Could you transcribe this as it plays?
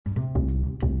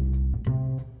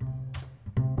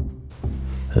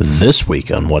This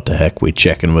week on What the Heck, we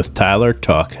check in with Tyler,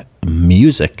 talk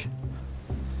music,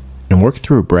 and work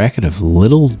through a bracket of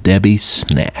Little Debbie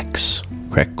snacks.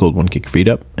 Crack a cold one, kick your feet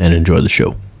up, and enjoy the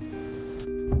show.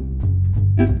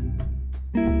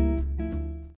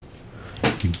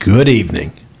 Good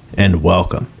evening, and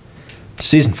welcome to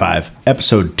Season 5,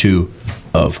 Episode 2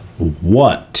 of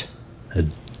What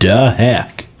the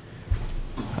Heck.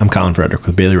 I'm Colin Frederick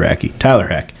with Bailey Rackey, Tyler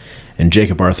Heck, and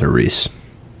Jacob Arthur Reese.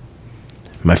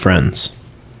 My friends,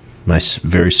 my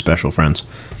very special friends,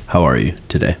 how are you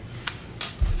today?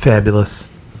 Fabulous.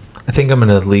 I think I'm going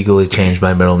to legally change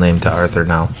my middle name to Arthur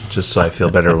now, just so I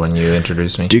feel better when you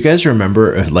introduce me. Do you guys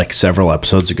remember, like, several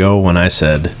episodes ago when I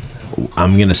said,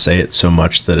 I'm going to say it so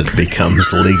much that it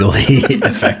becomes legally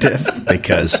effective?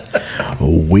 Because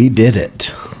we did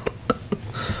it.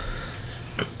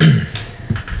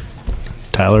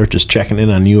 Tyler, just checking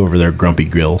in on you over there, Grumpy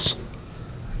Grills.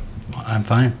 I'm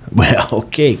fine. Well,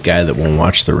 okay, guy that won't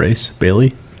watch the race.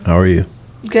 Bailey, how are you?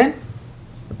 Good.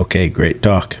 Okay, great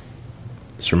talk.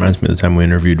 This reminds me of the time we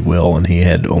interviewed Will, and he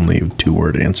had only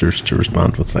 2-word answers to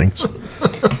respond with things.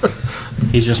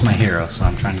 He's just my hero, so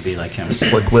I'm trying to be like him.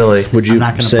 Slick Willie. Would you I'm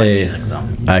not going to play say music, though.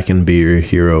 I Can Be Your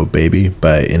Hero, Baby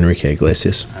by Enrique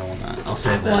Iglesias? I will not. I'll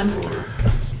save that for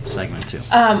segment 2.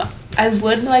 I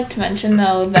would like to mention,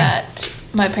 though, that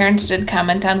my parents did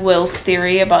comment on Will's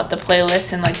theory about the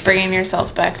playlist and, like, bringing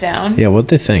yourself back down. Yeah, what'd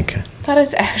they think? That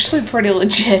is actually pretty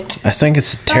legit. I think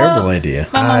it's a terrible idea.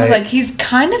 My mom was like, he's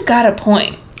kind of got a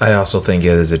point. I also think it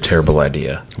is a terrible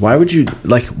idea. Why would you,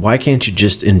 like, why can't you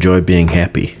just enjoy being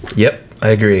happy? Yep, I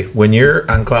agree. When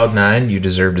you're on Cloud 9, you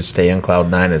deserve to stay on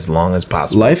Cloud 9 as long as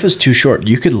possible. Life is too short.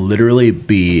 You could literally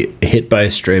be hit by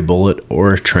a stray bullet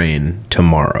or a train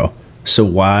tomorrow. So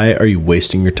why are you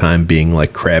wasting your time being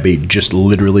like crabby, just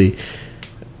literally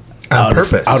on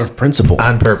purpose? Out of principle.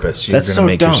 On purpose. You're going to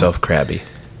make yourself crabby.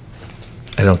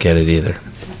 I don't get it either.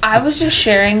 I was just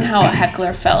sharing how a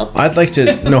heckler felt. I'd like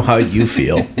to know how you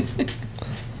feel.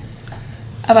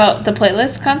 About the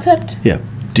playlist concept? Yeah.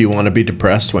 Do you want to be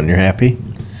depressed when you're happy?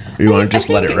 Or you want to just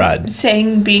let it ride?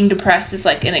 Saying being depressed is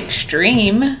like an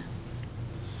extreme.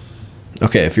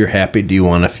 Okay, if you're happy, do you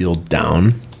want to feel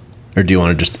down? Or do you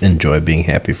want to just enjoy being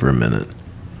happy for a minute?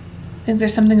 I think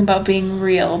there's something about being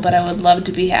real, but I would love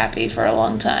to be happy for a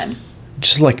long time.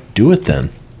 Just, like, do it then.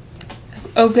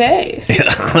 Okay.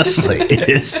 Honestly,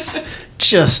 it's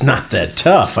just not that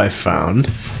tough, I found.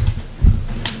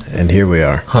 And here we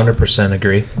are. 100%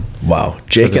 agree. Wow.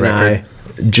 Jake and I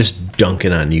just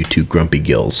dunking on you two grumpy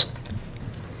gills.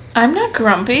 I'm not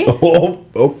grumpy. Oh,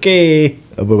 okay.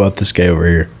 What about this guy over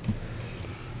here?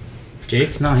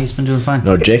 Jake? No, he's been doing fine.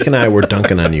 No, Jake and I, we're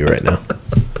dunking on you right now.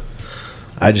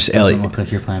 I just, Doesn't look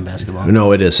like you're playing basketball.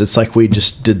 No, it is. It's like we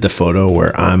just did the photo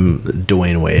where I'm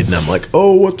Dwayne Wade, and I'm like,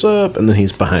 oh, what's up? And then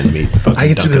he's behind me. I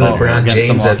get to be LeBron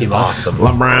James. That's awesome.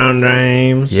 LeBron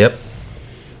James. Yep.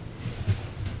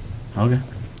 Okay.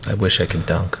 I wish I could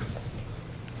dunk.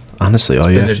 Honestly, it's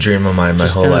been a dream of mine my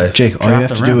whole life. Jake, all you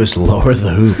have to do is lower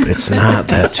the hoop. It's not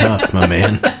that tough, my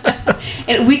man.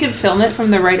 And we could film it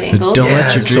from the right angle. Don't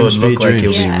let your dreams so it looked like it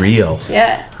was real.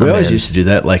 Yeah. We always used to do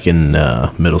that, like in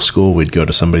middle school. We'd go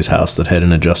to somebody's house that had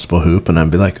an adjustable hoop, and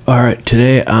I'd be like, all right,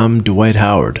 today I'm Dwight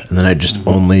Howard. And then I'd just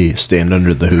only stand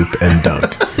under the hoop and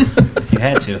dunk. You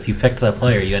had to. If you picked that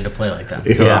player, you had to play like that.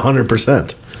 Yeah,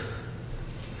 100%.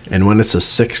 And when it's a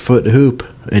 6-foot hoop,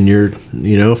 and you're,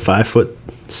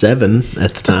 5'7"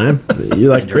 at the time, you're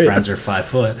like, and your great. friends are 5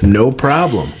 foot. No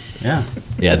problem. Yeah.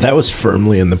 Yeah, that was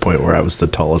firmly in the point where I was the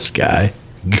tallest guy.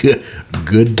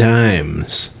 Good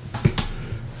times.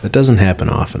 That doesn't happen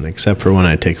often, except for when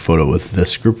I take a photo with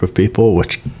this group of people,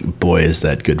 which, boy, is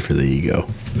that good for the ego.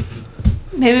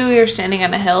 Maybe we were standing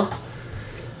on a hill.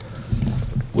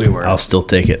 We were. I'll still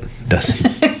take it.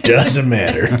 Doesn't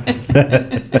matter.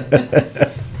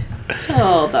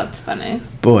 Oh, that's funny.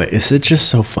 Boy, is it just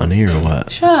so funny or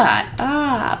what? Shut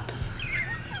up.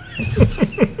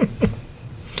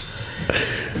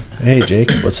 Hey, Jake,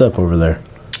 what's up over there?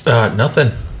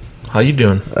 Nothing. How you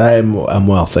doing? I'm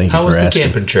well, thank you for asking. How was the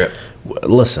camping trip?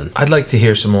 Listen. I'd like to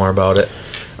hear some more about it.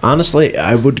 Honestly,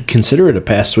 I would consider it a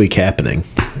past week happening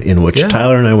in which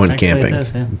Tyler and I went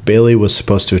camping. Bailey was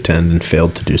supposed to attend and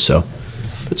failed to do so.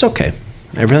 It's okay.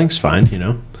 Everything's fine,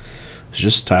 It's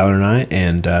just Tyler and I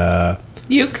and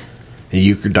Uke. A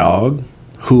Euchre dog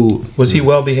who... Was he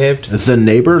well behaved? The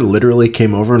neighbor literally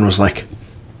came over and was like,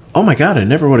 oh my God, I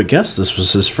never would have guessed this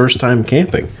was his first time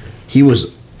camping. He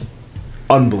was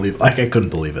unbelievable. Like, I couldn't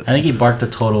believe it. I think he barked a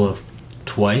total of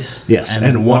twice. Yes,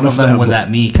 and one of them was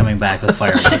at me coming back with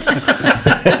fireworks.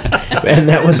 And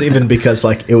that was even because,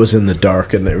 like, it was in the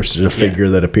dark and there was just a figure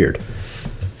that appeared.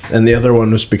 And the other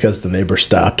one was because the neighbor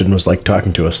stopped and was like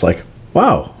talking to us like,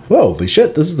 wow, holy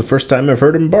shit, this is the first time I've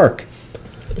heard him bark.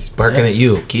 He's barking at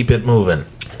you. Keep it moving.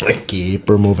 Keep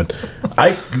her moving.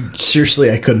 I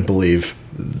couldn't believe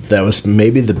that was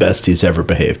maybe the best he's ever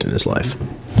behaved in his life.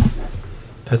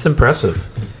 That's impressive.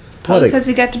 Probably because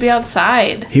he got to be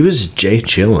outside. He was Jay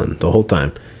chillin' the whole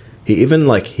time. He even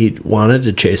he wanted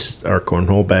to chase our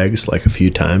cornhole bags like a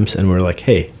few times, and we're like,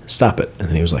 "Hey, stop it!" And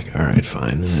then he was like, "All right,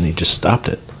 fine," and then he just stopped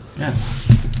it. Yeah.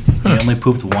 He only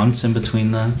pooped once in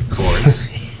between the boards.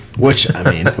 Which, I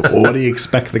mean, what do you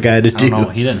expect the guy to I do? don't know.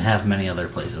 He didn't have many other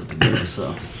places to go,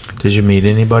 so. Did you meet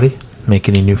anybody? Make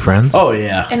any new friends? Oh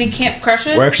yeah, Any camp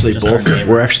crushes?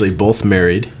 we're actually both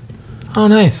married. Oh,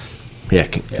 nice. Yeah,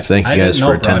 thank you I guys didn't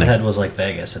for know attending. Broadhead was like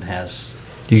Vegas. It has.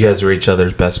 You guys were each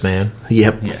other's best man.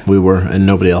 Yep, Yeah. we were, and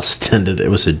nobody else attended. It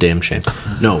was a damn shame.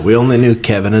 No, we only knew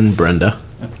Kevin and Brenda,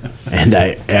 and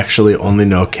I actually only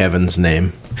know Kevin's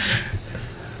name.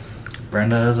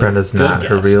 Brenda's Brenda's a good not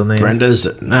her guess. real name. Brenda's,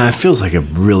 it feels like a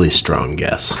really strong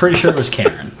guess. Pretty sure it was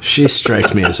Karen. She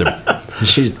strikes me as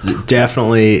she's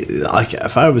definitely, like,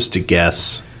 if I was to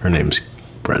guess, her name's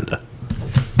Brenda.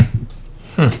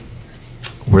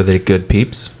 Were they good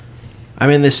peeps? I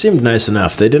mean, they seemed nice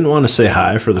enough. They didn't want to say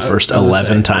hi for the first was gonna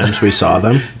 11 say. times we saw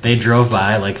them. They drove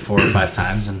by like 4 or 5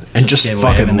 times and just gave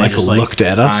fucking, wave, and they like, looked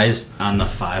at us. Eyes on the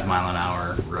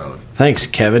 5-mile-an-hour road. Thanks,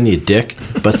 Kevin, you dick.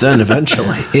 But then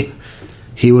eventually,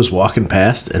 he was walking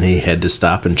past, and he had to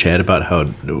stop and chat about how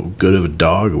good of a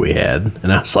dog we had.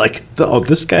 And I was like, oh,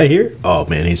 this guy here? Oh,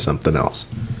 man, he's something else.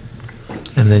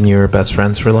 And then you were best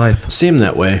friends for life. Seemed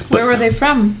that way, Where were they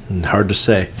from? but hard to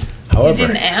say. You However,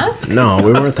 didn't ask? no,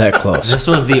 we weren't that close. This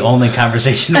was the only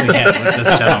conversation we had with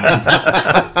this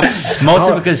gentleman.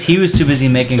 Mostly because he was too busy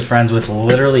making friends with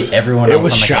literally everyone It else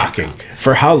was on the shocking. campground.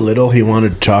 For how little he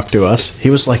wanted to talk to us, he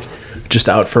was like just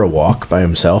out for a walk by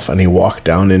himself, and he walked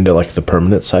down into like the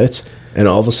permanent sites, and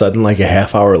all of a sudden, like a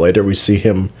half hour later, we see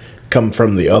him come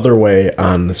from the other way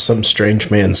on some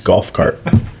strange man's golf cart.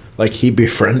 Like he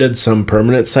befriended some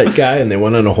permanent site guy, and they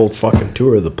went on a whole fucking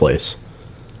tour of the place.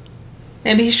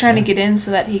 Maybe he's trying to get in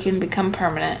so that he can become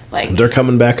permanent. Like, They're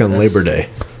coming back on That's- Labor Day.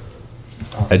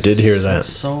 I did hear that. That's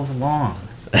so long.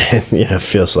 Yeah, it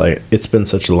feels like it's been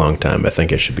such a long time. I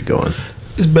think I should be going.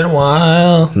 It's been a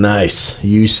while. Nice,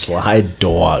 you sly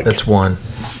dog. That's one.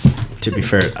 To be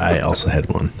fair, I also had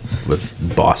one with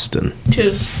Boston.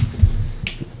 2.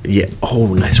 Yeah.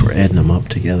 Oh, nice. We're adding them up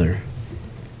together.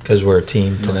 Because we're a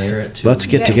team You're tonight. at 2. Let's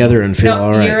get together and feel No,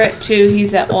 all you're right. at 2,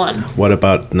 he's at 1. What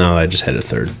about? No, I just had a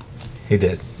third. He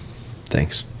did.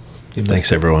 Thanks. You Thanks,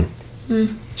 missed it. everyone.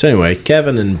 So anyway,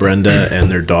 Kevin and Brenda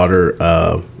and their daughter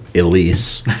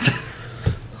Elise,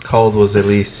 How old was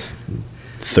Elise?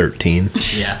 13.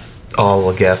 Yeah. All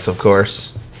a guess, of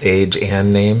course. Age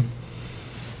and name.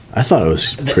 I thought it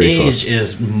was The pretty age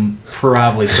is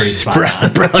probably pretty spot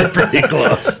on. Probably pretty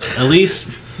close. At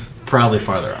least probably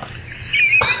farther off.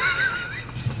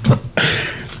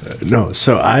 No,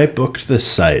 so I booked this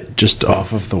site just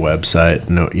off of the website.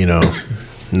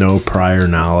 No prior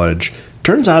knowledge.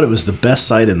 Turns out it was the best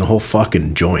site in the whole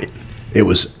fucking joint. It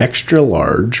was extra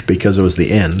large because it was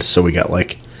the end, so we got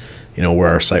where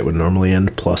our site would normally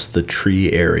end, plus the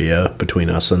tree area between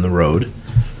us and the road.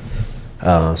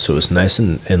 So it was nice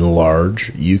and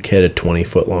large. Uke had a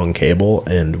 20-foot long cable,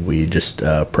 and we just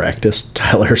practiced.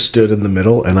 Tyler stood in the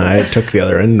middle, and I took the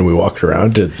other end, and we walked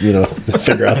around to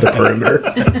figure out the perimeter.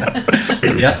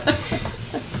 Yep.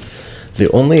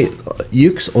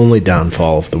 Uke's only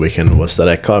downfall of the weekend was that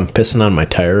I caught him pissing on my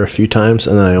tire a few times,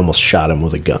 and then I almost shot him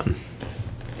with a gun.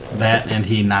 That and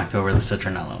he knocked over the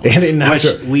citronella. And he knocked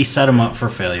which her- we set him up for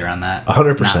failure on that.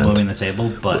 100%. Not moving the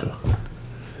table, but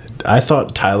I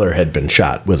thought Tyler had been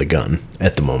shot with a gun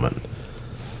at the moment.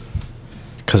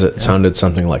 Because it sounded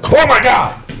something like, oh my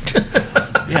god!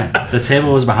 yeah, the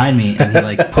table was behind me and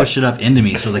he pushed it up into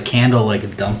me, so the candle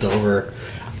dumped over.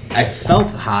 I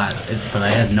felt hot, but I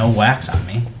had no wax on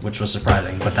me, which was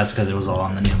surprising. But that's because it was all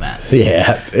on the new mat.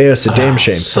 Yeah, it's a damn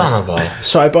shame. Son of a.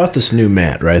 So I bought this new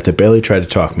mat, right, that Bailey tried to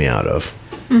talk me out of.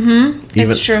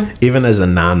 It's true. Even as a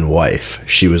non-wife,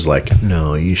 she was like,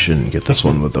 no, you shouldn't get this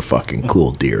one with a fucking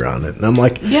cool deer on it. And I'm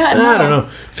like, Yeah, I no. don't know.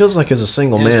 Feels like as a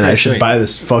single It was man, I pretty should sweet. buy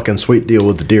this fucking sweet deal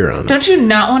with the deer on it. Don't you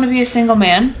not want to be a single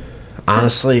man?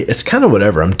 Honestly, it's kind of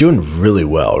whatever. I'm doing really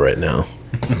well right now.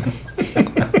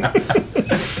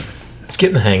 It's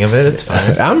getting the hang of it. It's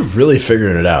fine. I'm really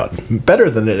figuring it out. Better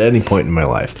than at any point in my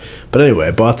life. But anyway,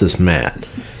 I bought this mat.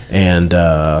 And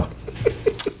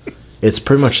it's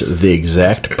pretty much the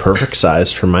exact perfect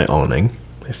size for my awning.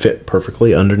 It fit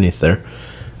perfectly underneath there.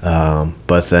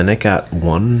 But then it got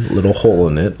one little hole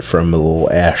in it from a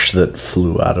little ash that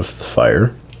flew out of the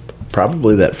fire.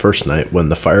 Probably that first night when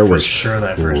the fire was sure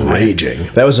that first night. raging.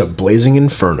 That was a blazing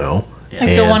inferno.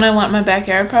 Like the one I want in my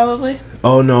backyard, probably.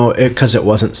 Oh no, because it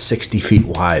wasn't 60 feet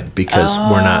wide, because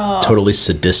we're not totally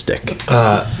sadistic.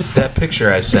 That picture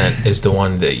I sent is the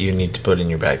one that you need to put in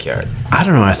your backyard. I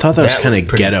don't know, I thought that was That kind was of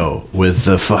pretty- ghetto with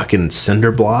the fucking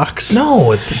cinder blocks.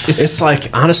 No, It's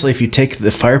like, honestly, if you take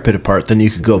the fire pit apart, then you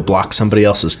could go block somebody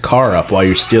else's car up while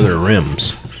you steal their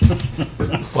rims.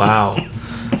 wow.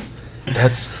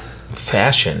 That's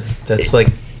fashion. That's like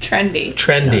Trendy.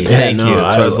 trendy. Thank you.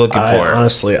 That's what I was looking for.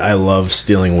 Honestly, I love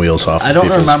stealing wheels off I don't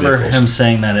people's remember vehicles. him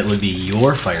saying that it would be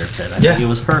your fire pit. I Yeah. think it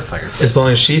was her fire pit. As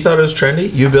long as she thought it was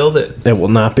trendy, you build it. It will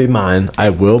not be mine. I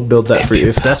will build that for you.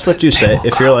 If that's what you say,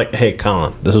 if you're like, hey,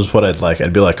 Colin, this is what I'd like,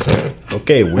 I'd be like,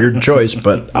 okay, weird choice,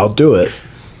 but I'll do it.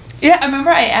 Yeah, I remember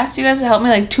I asked you guys to help me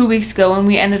like 2 weeks ago when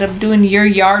we ended up doing your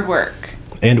yard work.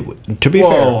 And to be Whoa,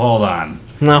 fair, hold on.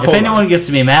 No, if hold anyone on. gets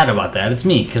to be mad about that, it's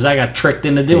me, because I got tricked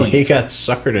into doing he it. got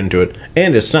suckered into it.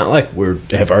 And it's not like we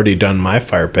have already done my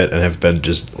fire pit and have been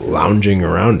just lounging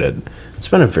around it. It's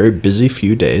been a very busy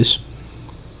few days.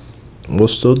 We'll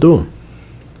still do them.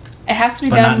 It has to be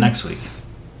But done. not next week.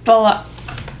 But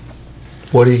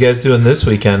What are you guys doing this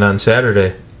weekend on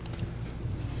Saturday?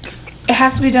 it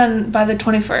has to be done by the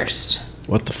 21st.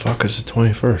 What the fuck is the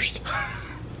 21st?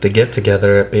 The get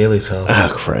together at Bailey's house.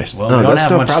 Oh, Christ. Well, we don't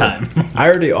have much time. I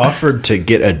already offered to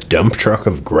get a dump truck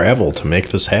of gravel to make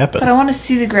this happen. But I want to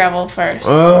see the gravel first.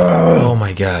 Oh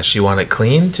my gosh, you want it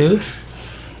clean too? Do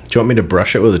you want me to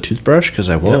brush it with a toothbrush? Because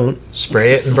I won't.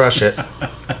 Spray it and brush it.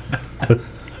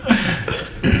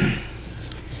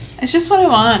 It's just what I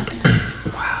want.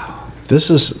 This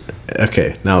is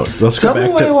okay. Now let's Tell go me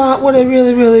back what I to want, what I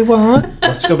really, really want.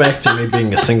 let's go back to me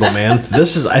being a single man.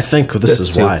 This is, I think, this That's is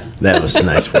two. why that was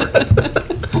nice work.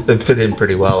 It fit in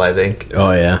pretty well, I think.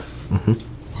 Oh yeah.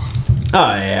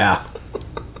 Oh yeah.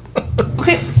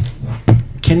 Okay.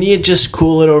 Can you just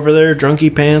cool it over there,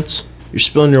 drunky pants? You're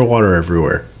spilling your water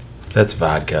everywhere. That's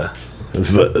vodka.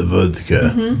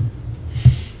 Vodka.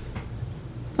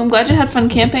 I'm glad you had fun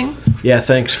camping. Yeah,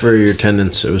 thanks for your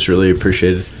attendance. It was really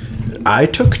appreciated. I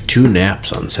took 2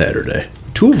 naps on Saturday.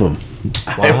 2 of them.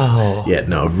 Wow. Yeah,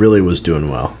 no, really was doing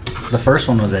well. The first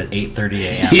one was at 8:30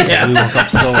 a.m. Yeah. We woke up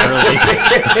so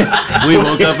early. We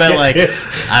woke up at like,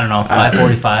 I don't know,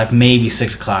 5:45, maybe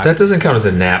 6 o'clock. That doesn't count as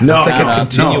a nap. No, That's like no, a no,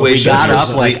 continuation we got of your up,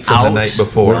 sleep like, from the out. night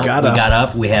before. We got we up. got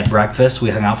up, we had breakfast, we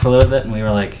hung out for a little bit, and we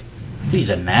were like, we need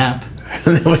a nap.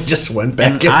 And then we just went back.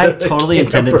 And into I the totally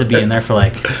intended to be camper. in there for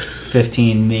like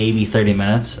 15, maybe 30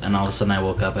 minutes, and all of a sudden I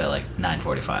woke up at like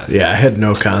 9:45. Yeah, I had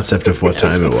no concept of what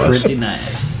time it was. Pretty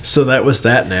nice. So that was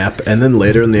that nap, and then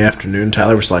later in the afternoon,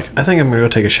 Tyler was like, "I think I'm gonna go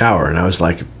take a shower," and I was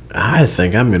like, "I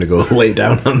think I'm gonna go lay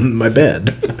down on my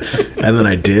bed," and then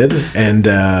I did, and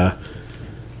I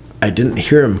didn't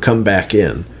hear him come back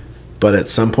in, but at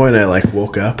some point I like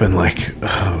woke up and like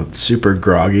super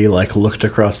groggy, like looked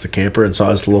across the camper and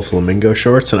saw his little flamingo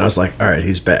shorts, and I was like, "All right,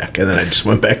 he's back," and then I just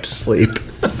went back to sleep.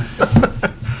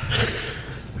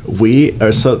 We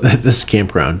are so this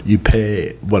campground, you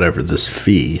pay whatever this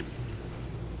fee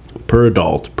per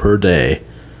adult per day,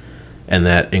 and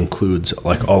that includes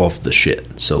like all of the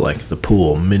shit. So like the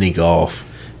pool, mini golf,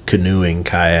 canoeing,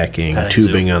 kayaking, Petting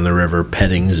tubing zoo. on the river,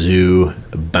 petting zoo,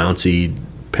 bouncy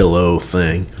pillow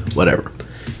thing, whatever.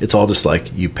 It's all just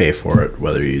like you pay for it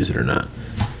whether you use it or not.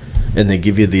 And they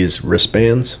give you these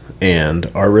wristbands,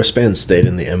 and our wristbands stayed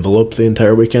in the envelope the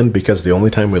entire weekend because the only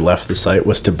time we left the site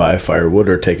was to buy firewood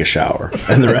or take a shower.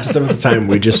 And the rest of the time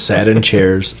we just sat in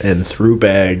chairs and threw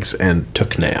bags and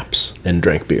took naps and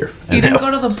drank beer. You And didn't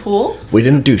go to the pool? we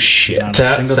didn't do shit. Not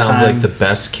That single sounds time. like the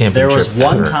best camping There was trip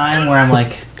one ever. time where I'm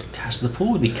like, gosh, the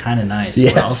pool would be kind of nice,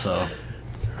 Yes. but also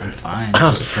I'm fine.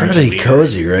 I'm just drinking pretty beer.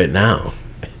 cozy right now.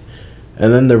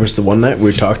 And then there was the one night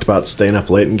we talked about staying up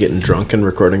late and getting drunk and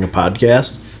recording a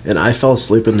podcast, and I fell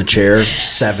asleep in the chair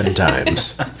 7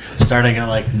 times. Starting at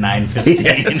like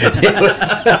 9:15.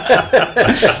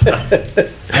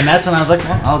 And that's when I was like,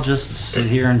 well, I'll just sit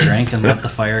here and drink and let the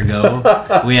fire go.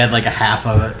 We had like a half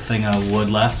of it thing of wood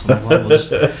left, so I'm like, well, we'll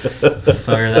just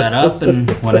fire that up,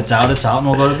 and when it's out, and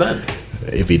we'll go to bed.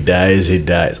 If he dies, he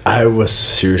dies. I was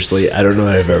seriously, I don't know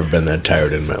if I've ever been that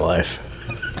tired in my life.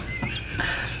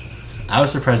 I was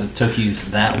surprised it took you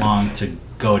that long to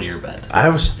go to your bed. I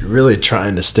was really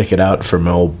trying to stick it out for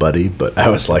my old buddy, but I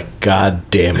was like,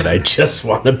 God damn it, I just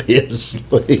want to be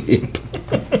asleep.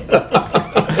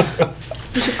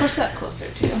 You should push that closer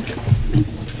to you.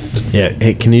 Yeah,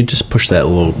 hey, can you just push that a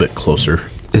little bit closer?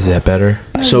 Is that better?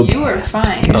 So- you were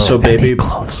fine. So, baby,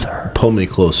 closer. pull me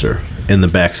closer. in the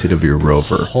backseat of your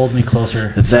Rover Hold me closer.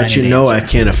 that tiny you know I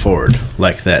dancer. can't afford,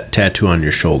 like that tattoo on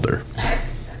your shoulder?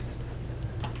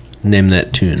 Name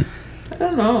that tune. I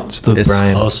don't know. It's Luke It's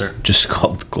Bryan. Closer. Just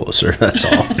called Closer, that's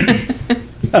all.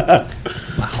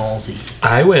 My Halsey.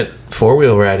 I went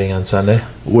 4-wheel riding on Sunday.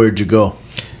 Where'd you go?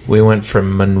 We went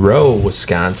from Monroe,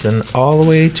 Wisconsin, all the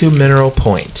way to Mineral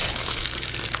Point.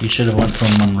 You should have went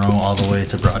from Monroe all the way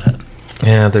to Broadhead.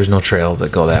 Yeah, there's no trails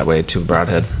that go that way to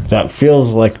Broadhead. That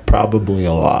feels like probably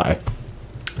a lie.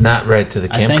 Not right to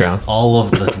the I campground. think all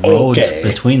of the roads Okay.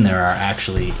 between there are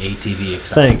actually ATV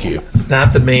accessible. Thank you.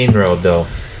 Not the main road, though.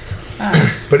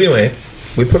 But anyway,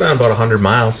 we put on about 100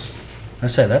 miles. I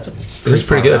say that's a It was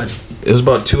pretty good. It was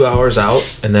about 2 hours out,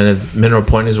 and then Mineral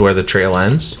Point is where the trail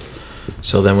ends.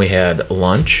 So then we had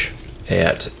lunch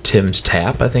at Tim's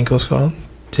Tap, I think it was called.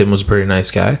 Tim was a pretty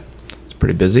nice guy. He's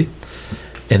pretty busy.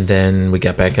 And then we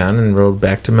got back on and rode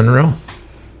back to Monroe.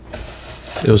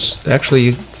 It was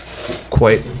actually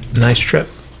quite a nice trip.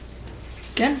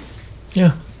 Good.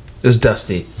 Yeah. It was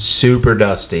dusty. Super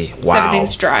dusty. So Wow.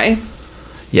 everything's dry.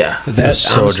 Yeah. It That was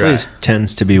so honestly dry.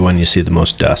 tends to be when you see the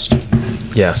most dust.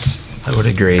 Yes, I would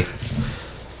agree.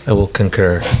 I will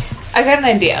concur. I got an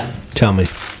idea. Tell me.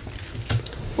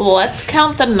 Let's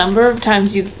count the number of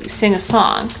times you sing a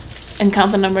song and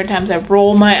count the number of times I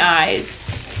roll my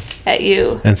eyes at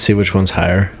you. And see which one's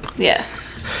higher. Yeah.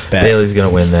 Bet. Bailey's going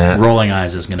to win that. Rolling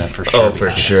Eyes is gonna for sure. Oh, be for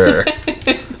high. sure.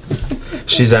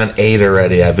 She's on 8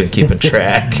 already. I've been keeping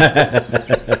track.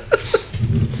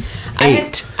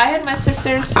 I had my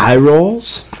sister's. Eye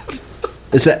rolls?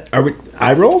 Is that, are we,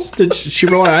 eye rolls? Did she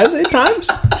roll her eyes 8 times?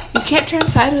 You can't turn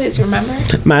sideways, remember?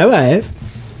 My wife.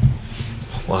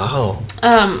 Wow.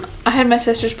 I had my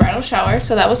sister's bridal shower,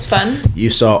 so that was fun. You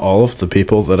saw all of the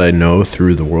people that I know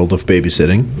through the world of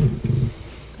babysitting.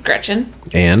 Gretchen,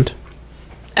 And,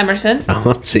 Emerson.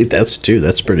 let's see, that's 2.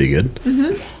 That's pretty good.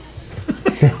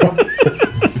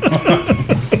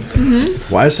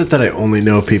 Why is it that I only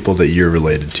know people that you're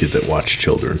related to that watch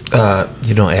children?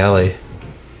 You know Allie.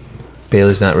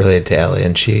 Bailey's not related to Allie,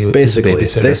 and she Basically,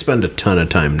 is a they babysitter. spend a ton of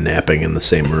time napping in the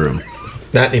same room.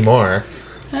 Not anymore.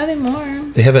 Not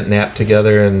anymore. They haven't napped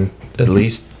together in at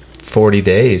least 40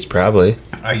 days, probably.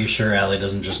 Are you sure Allie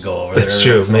doesn't just go over That's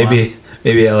there? true.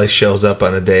 Maybe Allie shows up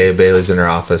on a day, Bailey's in her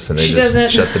office, and they She just doesn't-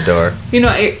 shut the door. You know,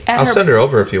 at I'll send her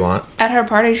over if you want. at her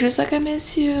party, she was like, "I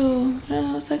miss you." And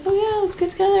I was like, "Oh yeah, let's get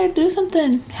together, do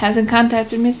something." Hasn't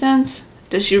contacted me since.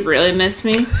 Does she really miss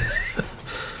me?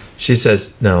 She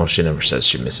says, no, she never says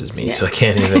she misses me, so I Yeah.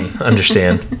 can't even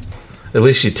understand. At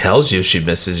least she tells you she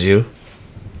misses you.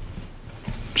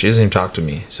 She doesn't even talk to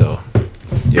me, so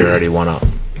you're already one up.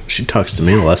 She talks to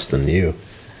me less than you.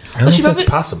 I don't know she if that's probably-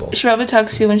 possible. She probably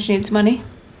talks to you when she needs money.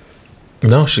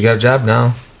 No, she got a job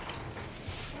now.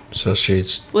 So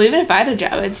she's, Well, even if I had a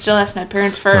job, I'd still ask my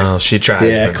parents first. well, she tries.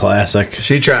 Yeah, but classic.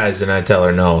 she tries, and I tell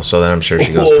her no, so then I'm sure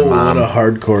she goes to Whoa, mom. What a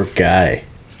hardcore guy.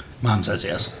 Mom says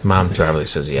yes. Mom probably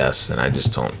says yes, and I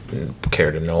just don't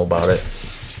care to know about it.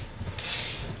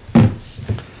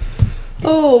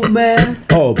 Oh man.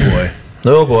 Oh boy.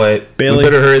 Oh boy, Bailey? we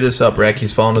better hurry this up.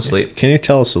 Racky's falling asleep. Can you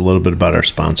tell us a little bit about our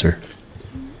sponsor?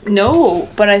 No,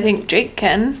 but I think Jake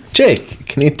can. Jake,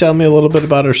 can you tell me a little bit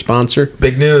about our sponsor?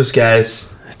 Big news,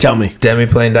 guys. Tell me.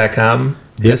 Demiplane.com.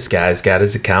 This guy's got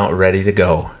his account ready to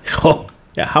go. Oh,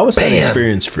 yeah. How was that Bam.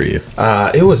 experience for you?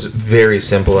 It was very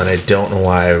simple, and I don't know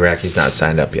why Racky's not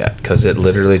signed up yet, because it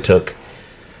literally took,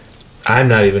 I'm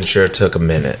not even sure it took a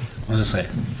minute. What was it say?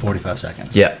 45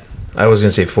 seconds. Yeah, I was going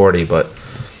to say 40, but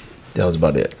that was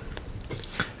about it.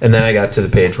 And then I got to the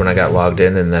page when I got logged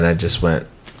in, and then I just went,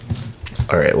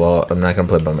 all right, well, I'm not going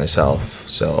to play by myself,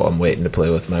 so I'm waiting to play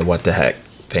with my what the heck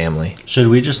family. Should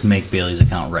we just make Bailey's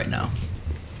account right now?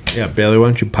 Yeah, Bailey, why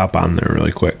don't you pop on there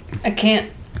really quick? I can't.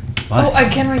 Why? Oh, I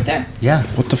can right there. Yeah.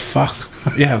 What the fuck?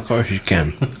 Yeah, of course you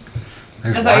can. There's I thought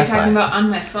you were Wi-Fi. talking about on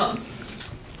my phone.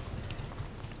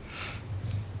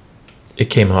 It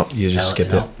came up, you just Hell, skip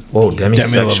no. it. Whoa, Demi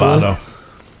demisexual?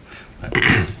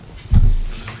 Lovato.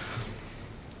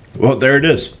 Well, there it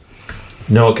is.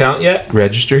 No account yet?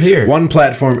 Register here. One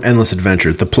platform, endless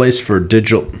adventure. The place for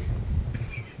digital.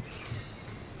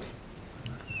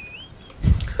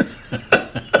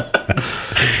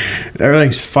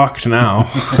 Everything's fucked now.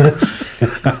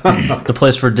 The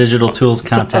place for digital tools,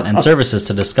 content, and services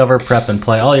to discover, prep, and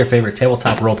play all your favorite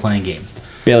tabletop role-playing games.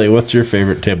 Bailey, what's your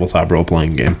favorite tabletop role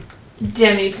playing game?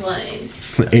 Demi-plane.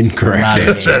 Incorrect. Not a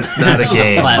game. That's not a It's a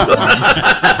game. platform.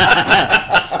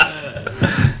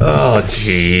 Oh,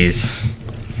 jeez.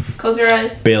 Close your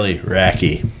eyes. Bailey,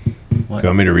 Racky. What? You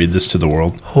want me to read this to the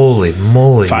world? Holy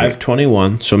moly.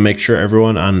 5/21. So make sure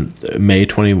everyone on May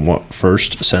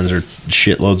 21st sends her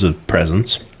shitloads of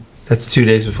presents. That's 2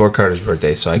 days before Carter's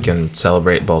birthday, so I can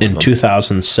celebrate both In of them.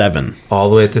 2007. All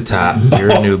the way at the top.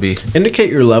 You're a newbie. Indicate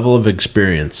your level of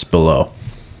experience below.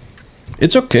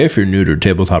 It's okay if you're new to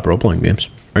tabletop role-playing games.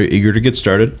 Are you eager to get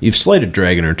started? You've slayed a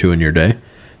dragon or two in your day.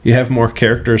 You have more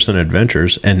characters than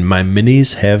adventures, and my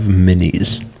minis have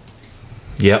minis.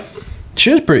 Yep. She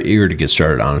was pretty eager to get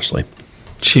started, honestly.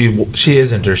 She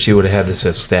isn't, or she would have had this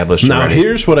established Now, already.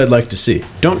 here's what I'd like to see.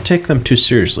 Don't take them too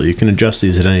seriously. You can adjust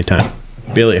these at any time.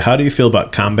 Bailey, how do you feel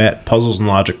about combat, puzzles and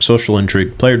logic, social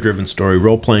intrigue, player-driven story,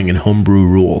 role-playing, and homebrew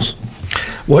rules?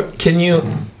 What can you...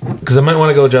 Because I might want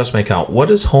to go adjust my count. What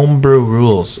does homebrew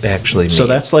rules actually mean? So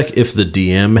that's like if the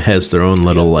DM has their own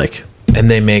little, like...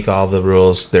 And they make all the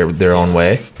rules their own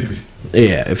way?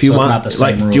 Yeah, if you So it's want... not the same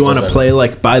like, do rules you want as to a- play,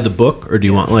 like, by the book, or do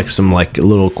you want, like, some, like,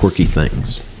 little quirky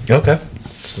things? Okay.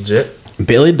 It's legit.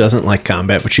 Bailey doesn't like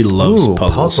combat, but she loves Ooh,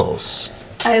 puzzles. puzzles.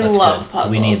 I That's love good.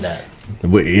 puzzles. We need that.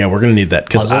 Yeah, we're gonna need that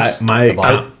because Puzzles? my The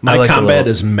bar? my I like the combat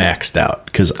little- is maxed out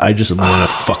because I just want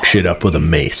to fuck shit up with a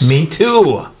mace. Me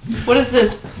too. What is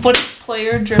this? What is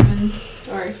player-driven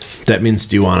story? That means,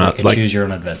 do you You want can to like? choose your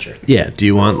own adventure. Yeah, do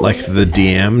you want like the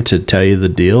DM to tell you the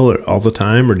deal all the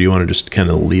time, or do you want to just kind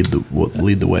of lead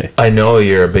the way? I know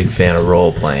you're a big fan of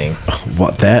role playing.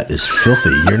 What, that is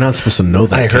filthy. You're not supposed to know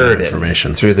that I kind heard of it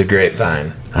information. through the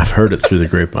grapevine. I've heard it through the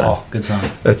grapevine. Oh, good song.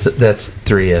 That's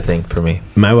 3, I think, for me.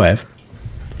 My wife.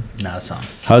 Not a song.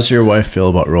 How's your wife feel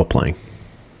about role playing?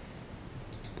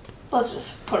 Let's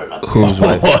just put it up. Who's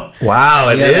wife? Wow,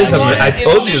 it Yeah, is. I I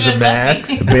told you it was a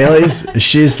max. Bailey's.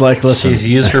 She's like, listen. She's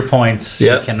used her points.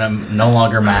 Yep. She can no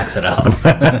longer max it out.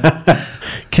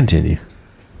 Continue.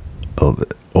 Oh,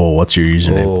 what's your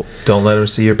username? Oh, don't let her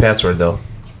see your password, though.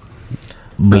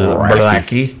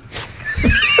 Blackie.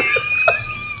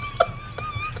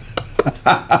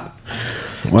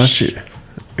 Why don't you?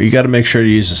 You got to make sure to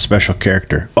use a special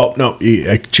character. Oh no, you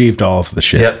achieved all of the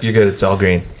shit. Yep, you're good. It's all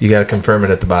green. You got to confirm it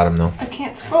at the bottom, though. I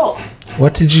can't scroll.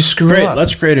 What did you screw Great. up?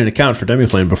 Let's create an account for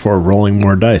Demiplane before rolling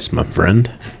more dice, my friend.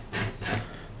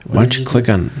 Why don't you click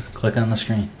on? Click on the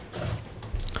screen.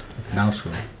 Now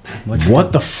scroll.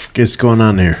 What the fuck is going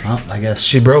on here? Oh, I guess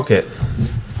She broke it.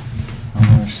 I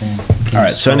don't understand. Can you All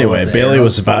right. So scroll anyway, the Bailey arrow?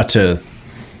 was about to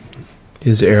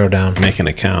Use the arrow down. make an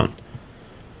account.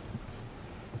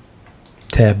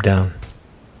 Tab down.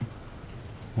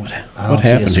 What I don't what see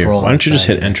a happened here? scroll Why don't you just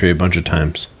inside hit here. entry a bunch of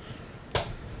times?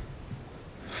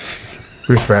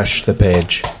 Refresh the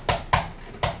page.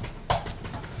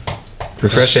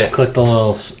 Refresh it. Click the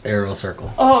little arrow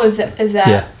circle. Oh, is that?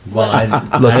 Yeah. Well, I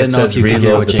Look, didn't it know if says you could hear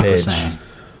reload what the Jake was page. saying.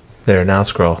 There, now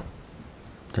scroll.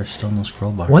 There's still no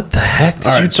scroll bar. What the heck? did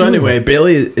All you right. So do? anyway,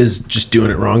 Bailey is just doing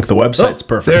it wrong. The website's Oh,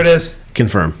 perfect. there it is.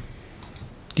 Confirm.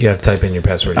 You got to type in your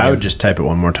password again. I would just type it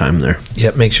one more time there.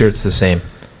 Yep, make sure it's the same.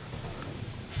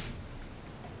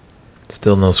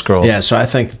 Still no scroll. Yeah. So I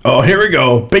think. Oh, here we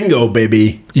go. Bingo,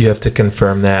 baby. You have to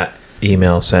confirm that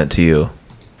email sent to you,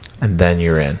 and then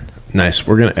you're in. Nice.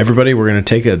 We're gonna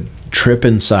take a trip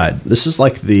inside. This is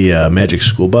like the Magic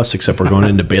School Bus, except we're going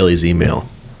into Bailey's email.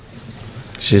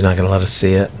 She's not going to let us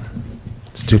see it.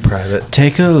 It's too private.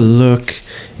 Take a look.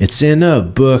 It's in a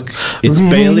book. It's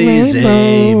Bailey's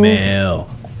email.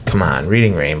 Come on,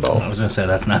 Reading I Rainbow. was gonna say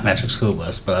that's not Magic School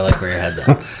Bus, but I like where your head's at,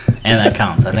 and that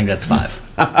counts. I think that's 5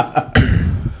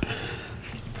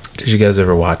 Did you guys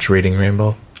ever watch Reading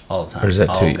Rainbow? all the time. Or is that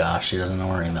oh two? gosh, she doesn't know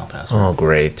her email password. Oh,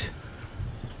 great.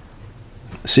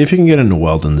 See if you can get into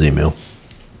Weldon's email.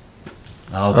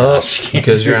 Oh Oh, gosh, can't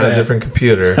because do you're on a that. different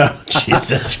computer.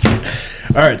 Jesus.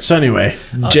 All right. So anyway,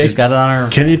 Oh, Jake, she's got it on her.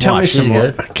 can you tell me watch. some She's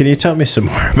more? good. Can you tell me some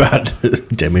more about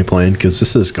Demiplane? Because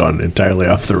this has gone entirely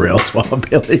off the rails while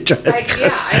Bailey tries to.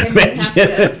 I didn't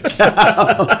have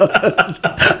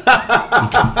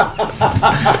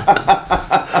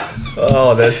to.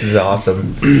 Oh, this is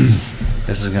awesome.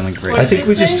 This is gonna be great. I think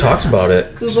we just talked about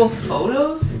it. Google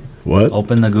Photos. What?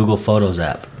 Open the Google Photos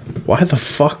app Why the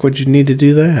fuck would you need to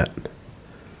do that?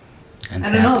 and I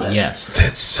don't know tap that. yes.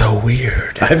 That's so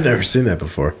weird. I've never seen that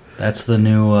before. That's the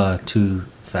new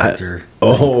two-factor.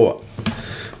 Oh,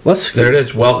 let's There it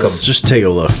is. Welcome. Let's just take a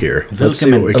look here. Let's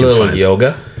see what we A can little find.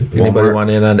 yoga. Anybody Walmart. want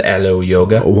in on Hello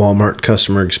Yoga? Walmart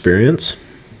customer experience.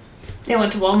 They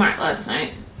went to Walmart last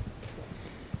night.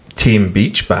 Team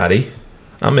Beachbody.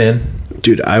 I'm in.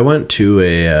 Dude, I went to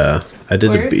I did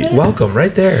Where a is beat. it? Welcome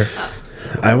right there.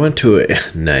 I went to a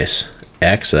nice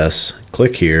access.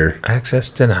 Click here. Access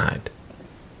denied.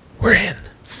 We're in. I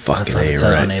Fucking thought A, it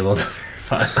said right? unable to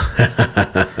verify.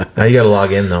 Now you got to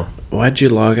log in though. Why why'd you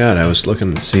log out? I was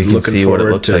looking So you can looking see what it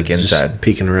forward looks to like just inside.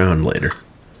 peeking around later.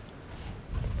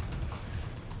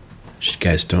 Shh,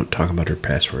 guys, don't talk about her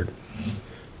password.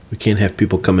 We can't have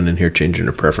people coming in here changing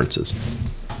their preferences.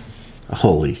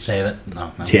 Holy. Save it.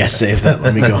 No. Yeah, save that.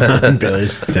 Let me go on.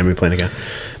 Billy's Demi playing again.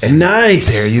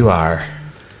 Nice. There you are.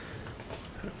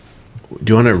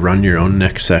 Do you want to run your own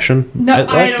next session? No, I'd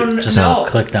I like to- don't Just know.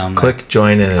 click down. Click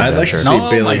join in I'd like to adventure. see- No,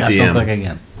 Bailey oh my gosh, DM. don't click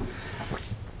again.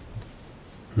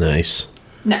 Nice.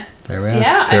 No. There we are.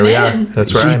 Yeah, There I'm we are. in.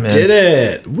 That's right, You man. did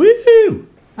it. Woo!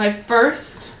 My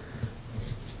first.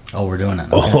 Oh, we're doing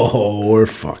it. Okay. Oh, we're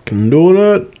fucking doing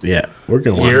it. Yeah, we're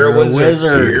going. You're a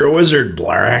wizard. You're a wizard,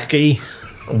 Blackie.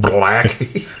 Black.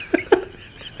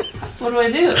 What do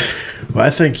I do? Well, I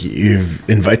think you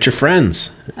invite your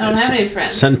friends. I don't have any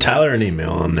friends. Send Tyler an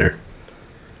email on there.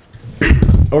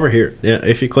 Over here. Yeah,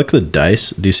 if you click the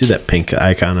dice, do you see that pink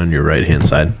icon on your right-hand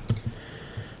side?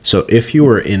 So if you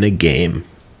were in a game,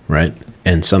 right,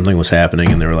 and something was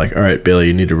happening and they were like, all right, Bailey,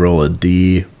 you need to roll a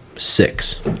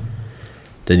D6,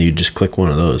 then you just click one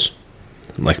of those.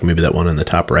 Like maybe that one in the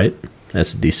top right.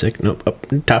 That's a D6. Nope, up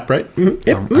top right.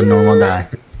 Yep. A normal die.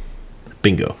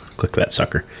 Bingo. Click that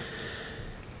sucker.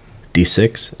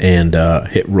 D6 and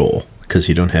hit roll because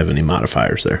you don't have any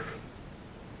modifiers there.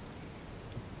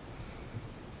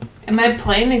 Am I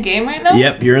playing the game right now?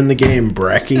 Yep, you're in the game,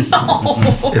 Bracky.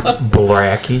 It's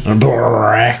Blacky.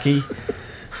 Bracky.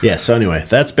 Yeah, so anyway,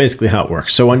 that's basically how it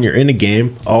works. So when you're in a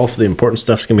game, all of the important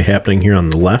stuff's going to be happening here on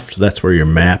the left. That's where your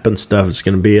map and stuff is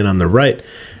going to be. And on the right,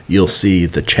 you'll see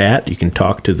the chat. You can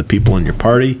talk to the people in your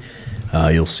party.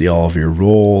 You'll see all of your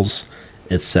roles,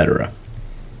 etc.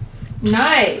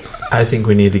 Nice. I think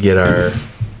we need to get our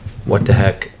what the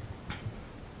heck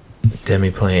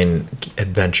Demi-plane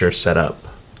adventure set up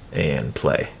and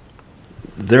play.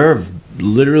 There are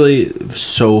literally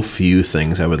so few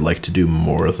things I would like to do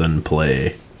more than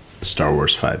play Star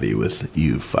Wars 5e with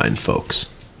you fine folks.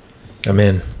 I'm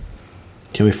in.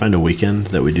 Can we find a weekend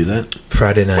that we do that?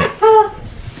 Friday night.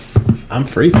 I'm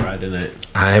free Friday night.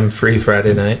 I'm free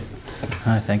Friday night.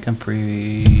 I think I'm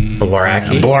free.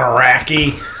 Blacky.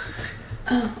 Blackie.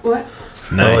 What?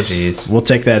 Nice. Oh, geez. We'll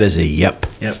take that as a yep.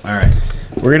 Yep. All right.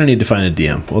 We're going to need to find a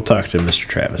DM. We'll talk to Mr.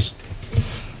 Travis.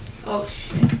 Oh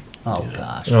shit. Oh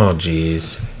gosh. Oh,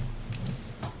 jeez.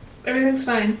 Everything's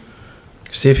fine.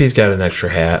 See if he's got an extra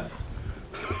hat.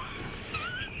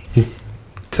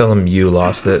 Tell him you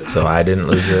lost it, so I didn't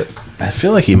lose it. I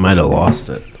feel like he might have lost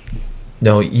it.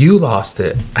 No, you lost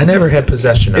it. I never had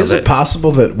possession of Is it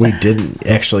possible that we didn't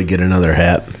actually get another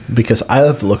hat? Because I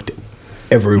have looked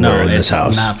everywhere No, in this it's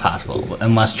house. not possible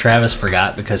unless Travis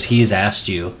forgot because he's asked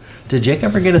you. Did Jake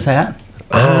ever get his hat?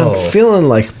 Oh. I'm feeling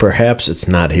like perhaps it's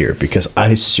not here because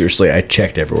I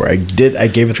checked everywhere. I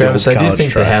gave it Travis, the I old do college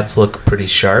think try. the hats look pretty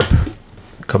sharp.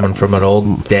 Coming from an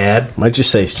old dad. Might you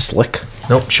say slick?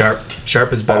 Nope, sharp.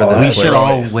 Sharp is better than We slick. should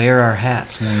all wear our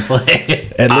hats when we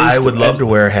play. At I would love to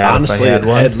wear a hat honestly, if I had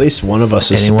one. at least one of us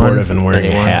is Anyone? supportive in wearing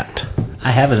Anyone? a hat.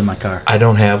 I have it in my car. I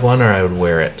don't have one, or I would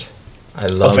wear it. I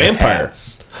love vampire.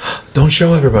 hats. Don't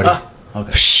show everybody.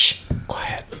 Okay. Shh,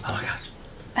 quiet. Oh my gosh.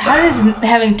 How does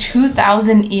having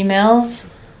 2,000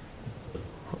 emails?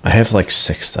 I have like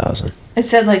 6,000. It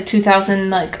said like 2,000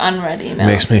 like unread emails.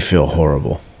 Makes me feel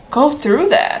horrible. Go through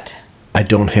that. I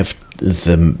don't have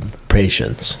the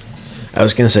patience. I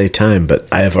was going to say time,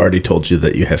 but I have already told you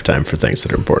that you have time for things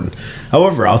that are important.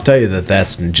 However, I'll tell you that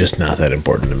that's just not that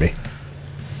important to me.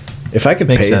 If I could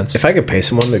Makes pay, sense. if I could pay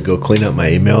someone to go clean up my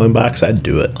email inbox, I'd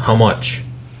do it. How much?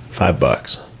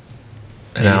 $5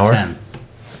 An Maybe hour? 10.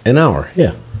 an hour.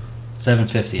 Yeah,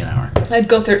 $7.50 an hour. I'd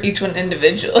go through each one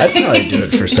individually. I'd probably do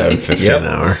it for $7.50 Yep. an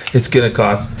hour. It's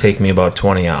gonna take me about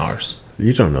 20 hours.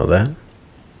 You don't know that.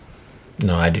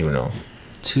 No, I do know.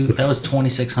 That was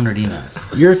 2,600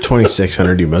 emails. You're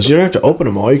 2,600 emails. You don't have to open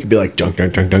them all. You could be like junk,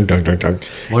 junk, junk, junk, junk, junk, junk.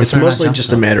 What if It's they're not mostly junk, just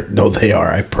though? a matter. No, they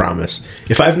are. I promise.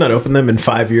 If I've not opened them in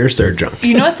 5 years, they're junk.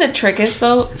 You know what the trick is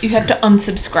though? You have to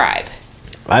unsubscribe.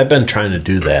 I've been trying to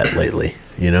do that lately.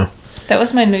 You know, That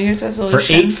was my New Year's For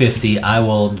resolution. $8.50, I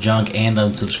will junk and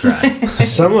unsubscribe.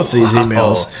 some of these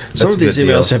emails, that's some a of these good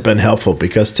deal. emails have been helpful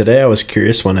because today I was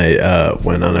curious when I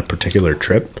went on a particular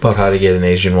trip. About how to get an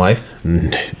Asian wife?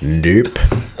 Nope.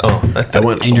 Oh, I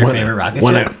went In your when- favorite rocket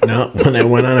when ship? when I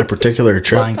went on a particular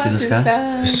trip. Flying to the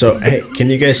sky. So hey, can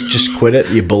you guys just quit it,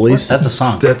 you bullies? That's a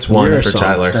song. that's one You're a for song.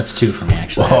 Tyler. That's 2 for me,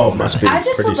 actually. Oh, must be. I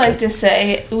just pretty would like sick. to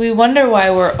say we wonder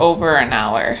why we're over an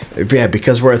hour. Yeah,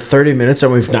 because we're at 30 minutes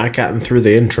and we've not gotten through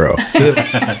the intro.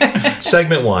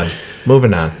 Segment 1.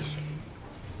 Moving on.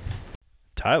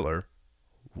 Tyler,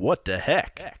 what the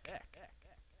heck?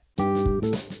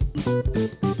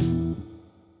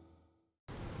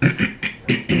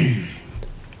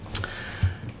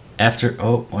 After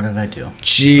what did I do?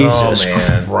 Jesus Oh,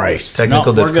 man. Christ.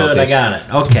 Technical No, we're difficulties. good. I got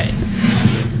it. Okay.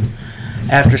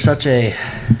 After such a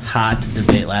hot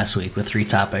debate last week with 3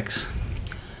 topics,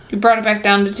 You brought it back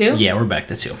down to 2? yeah, we're back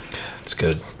to 2. It's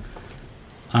good.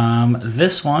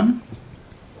 This one,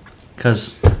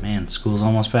 because man, school's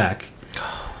almost back.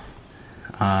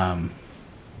 Why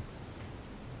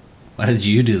did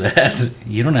you do that?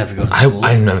 You don't have to go to school.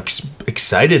 I'm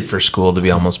excited for school to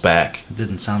be almost back. It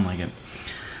didn't sound like it.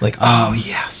 Like, oh,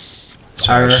 yes.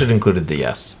 Sorry, I our- should have included the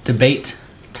yes. Debate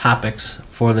topics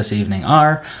for this evening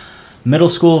are middle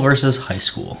school versus high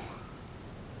school.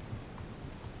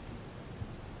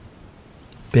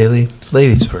 Bailey,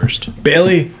 ladies first.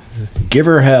 Bailey, give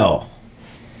her hell.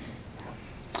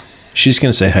 She's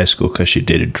going to say high school because she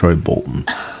dated Troy Bolton.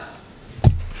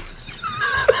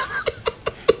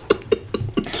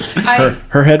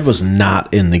 Her head was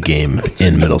not in the game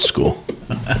in middle school.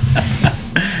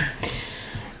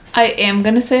 I am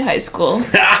going to say high school.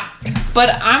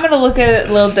 But I'm going to look at it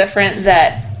a little different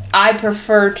that I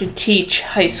prefer to teach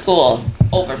high school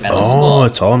over middle school. Oh,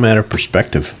 it's all a matter of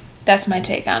perspective. That's my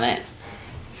take on it.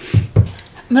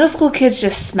 Middle school kids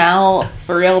just smell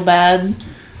real bad.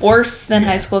 Worse than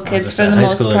high school kids for the High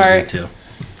most schoolers part. do too.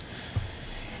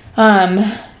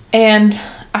 And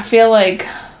I feel like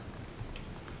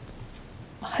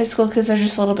high school kids are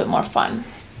just a little bit more fun.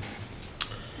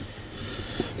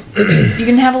 You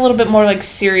can have a little bit more like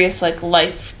serious like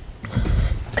life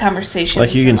conversations.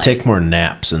 Like you can and, take more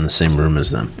naps in the same room as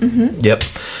them. Yep.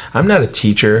 I'm not a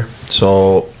teacher,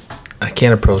 so I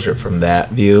can't approach it from that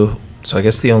view. So I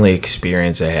guess the only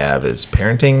experience I have is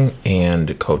parenting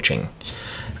and coaching.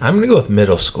 I'm going to go with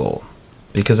middle school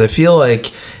because I feel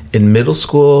like in middle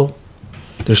school,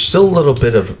 there's still a little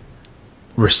bit of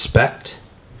respect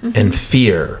and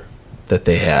fear that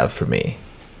they have for me.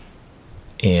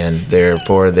 And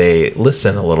therefore, they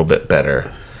listen a little bit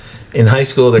better. In high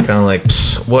school, they're kind of like,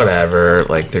 "Pfft, whatever.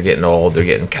 Like, they're getting old, they're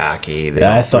getting cocky. They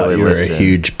I don't thought really you were listen. a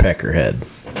huge peckerhead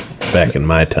back in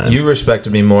my time. You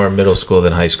respected me more in middle school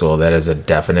than high school. That is a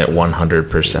definite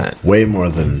 100%. Way more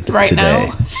than Right today.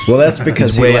 now? Well, that's because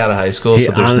He's way out of high school, he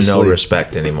so there's no honestly-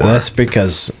 respect anymore. That's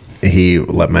because he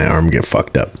let my arm get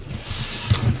fucked up.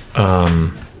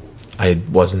 I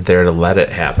wasn't there to let it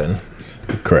happen,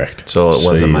 Correct. so it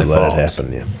wasn't you my let fault. it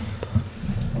happen. Yeah.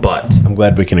 But I'm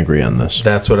glad we can agree on this.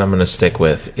 that's what I'm going to stick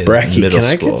with is Bracky, middle can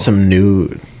I school. get some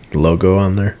new logo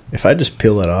on there? If I just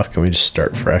peel that off, can we just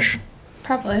start fresh?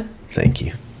 probably. Thank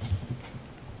you.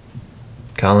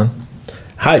 Colin?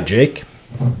 Hi, Jake.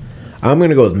 I'm going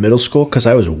to go with middle school because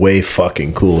I was way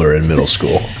fucking cooler in middle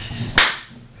school.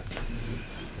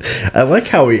 I like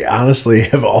how we honestly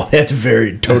have all had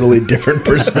very totally different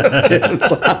perspectives.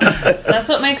 That's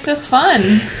what makes this fun.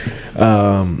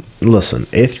 Listen,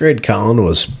 8th grade Colin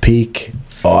was peak,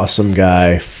 awesome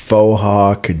guy, faux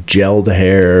hawk, gelled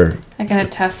hair. I can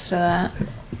attest to that.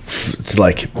 It's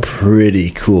like pretty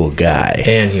cool guy.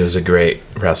 And he was a great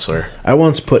wrestler. I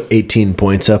once put 18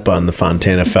 points up on the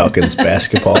Fontana Falcons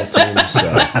basketball team. So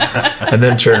And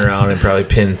then turn around and probably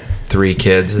pin 3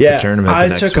 kids at yeah, the tournament I the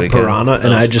next took a weekend. piranha and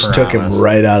Those I just took him piranhas.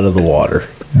 right out of the water.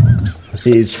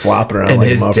 He's flopping around And like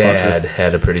his a motherfucker. dad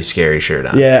had a pretty scary shirt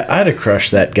on. Yeah, I'd have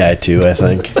crushed that guy too, I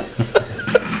think.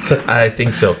 I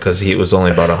think so, because he was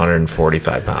only about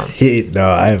 145 pounds.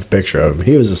 No, I have a picture of him.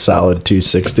 He was a solid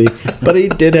 260, but he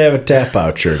did have a tap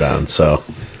out shirt on, so.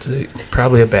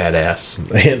 Probably a badass.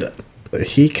 And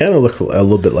he kind of looked a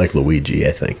little bit like Luigi,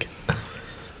 I think.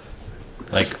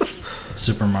 Like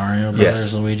Super Mario Brothers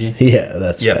Yes. Luigi. Yeah,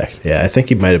 that's Yep. fact. Yeah, I think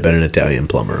he might have been an Italian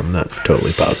plumber. I'm not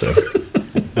totally positive.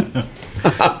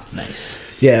 Nice.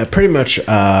 Yeah, pretty much.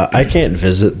 I can't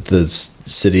visit the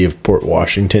city of Port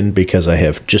Washington because I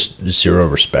have just zero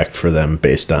respect for them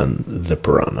based on the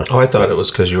piranha. Oh, I thought it was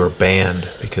because you were banned,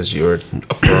 because you were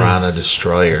a piranha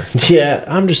destroyer. Yeah,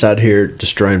 I'm just out here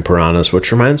destroying piranhas,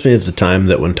 which reminds me of the time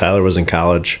that when Tyler was in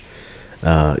college.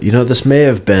 This may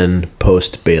have been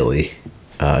post Bailey.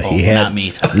 He had not me,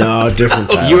 Tyler. No,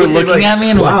 different Tyler. You were looking at me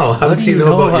and wow, like, how what does do he you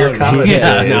know about your me? college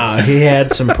Yeah, days? no, he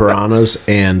had some piranhas,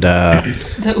 and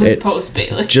That was It post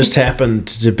Bailey. just happened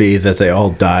to be that they all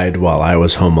died while I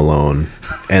was home alone,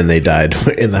 and they died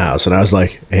in the house. And I was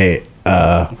like, "Hey,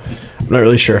 I'm not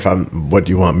really sure what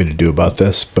you want me to do about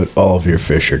this, but all of your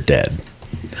fish are dead."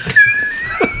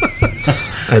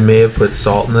 I may have put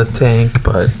salt in the tank,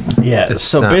 but Yeah. It's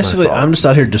So not my basically, fault. I'm just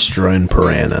out here destroying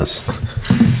piranhas.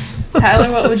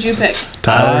 Tyler, what would you pick?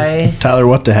 Tyler,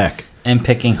 what the heck? And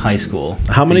picking high school.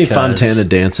 How many because Fontana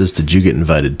dances did you get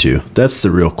invited to? That's the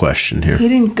real question here. He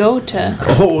didn't go to.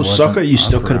 Oh, wasn't sucker, you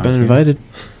still up could have been around here.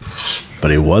 invited.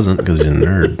 But he wasn't because he's a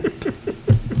nerd.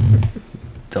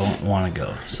 Don't want to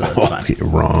go, so that's fine. Okay,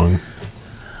 wrong.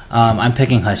 I'm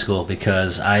picking high school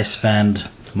because I spend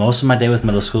most of my day with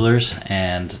middle schoolers,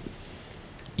 and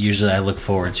usually I look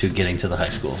forward to getting to the high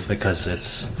school because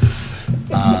it's.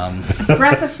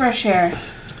 Breath of fresh air.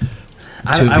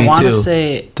 I want to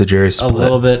say the jury's a split.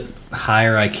 little bit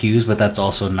higher IQs, but that's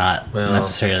also not Well,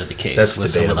 necessarily the case that's with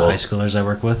some of the debatable. high schoolers I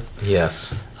work with.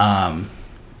 Yes.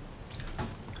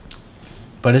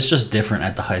 But it's just different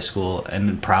at the high school,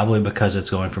 and probably because it's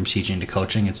going from teaching to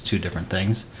coaching, it's two different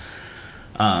things.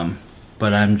 But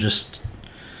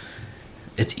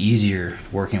it's easier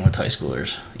working with high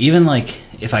schoolers. Even like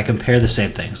if I compare the same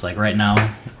things, like right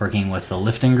now, working with the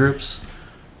lifting groups,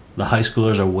 the high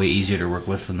schoolers are way easier to work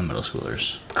with than the middle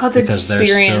schoolers. Called Because they're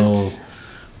experience. still,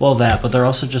 well, that, but they're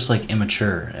also just like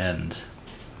immature, and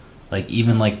like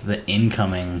even like the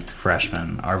incoming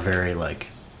freshmen are very like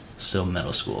still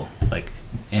middle school, like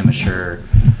immature,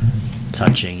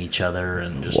 touching each other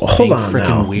and just Well, hold being on freaking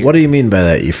now. weird. What do you mean by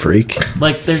that, you freak?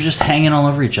 Like they're just hanging all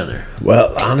over each other.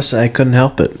 Well, honestly, I couldn't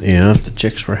help it. You know, if the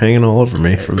chicks were hanging all over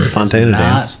me from the Fontana It's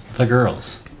dance. not the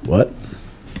girls. What?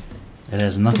 It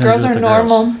has nothing The girls to do are with the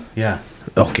normal. girls. Yeah,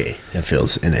 Okay, that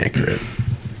feels inaccurate.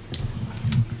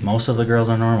 most of the girls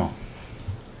are normal.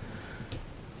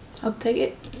 I'll take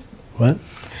it. What?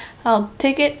 I'll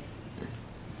take it.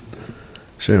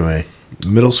 So anyway,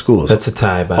 middle school is That's a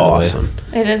tie, by the awesome.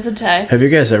 It is a tie. Have you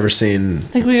guys ever seen? I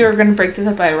think we were going to break this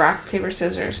up by rock, paper,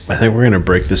 scissors. I think we're gonna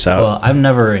break this out. Well, I'm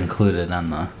never included on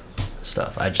the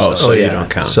stuff. I just Oh, way. so you don't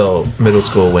count. So middle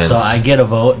school wins. so I get a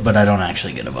vote, but I don't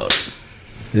actually get a vote.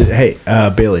 Hey,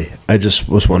 Bailey, I just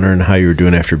was wondering how you were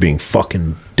doing after being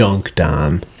fucking dunked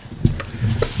on.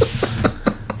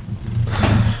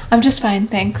 I'm just fine,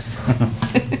 thanks.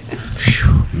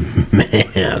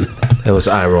 Man, That was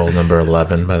eye roll number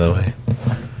 11, by the way.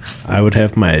 I would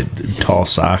have my tall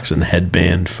socks and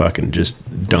headband fucking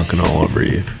just dunking all over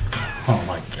you. Oh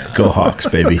my god! Go Hawks,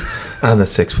 baby. On the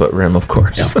 6-foot rim, of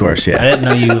course. Of course, I yeah. didn't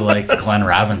know you liked Glenn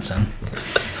Robinson.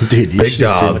 Dude, you Big should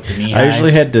have seen- dog. With the knee I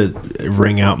usually highs. had to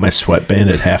wring out my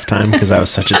sweatband at halftime because I was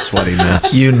such a sweaty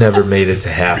mess. You never made it to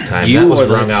halftime. You that was were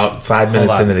the- wrung out 5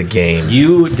 minutes Hold on. into the game.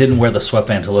 You didn't wear the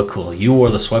sweatband to look cool. You wore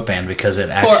the sweatband because it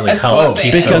actually a helped sweatband.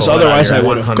 keep Because the otherwise I sweat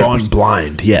would have 100%. gone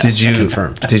blind. Yes, Did you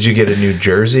confirmed. Did you get a new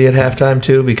jersey at halftime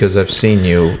too? Because I've seen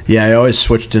you. Yeah, I always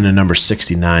switched into number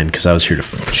 69 because I was here to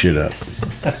fuck shit up.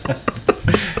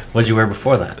 What'd you wear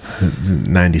before that?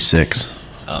 96.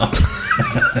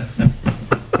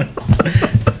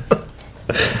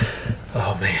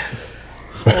 Oh man,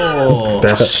 Oh,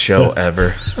 best show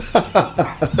ever.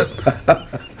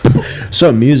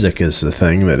 So music is the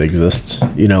thing that exists.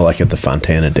 You know, like at the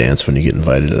Fontana dance when you get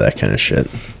invited to that kind of shit.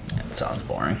 that sounds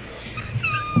boring.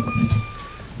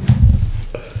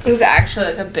 It was actually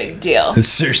like a big deal.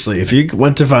 Seriously, if you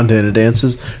went to Fontana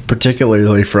dances,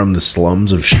 particularly from the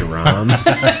slums of Sharon,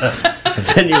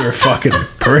 then you were fucking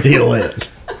pretty lit.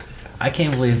 I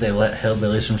can't believe they let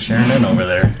hillbillies from Sharon in over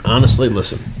there. Honestly,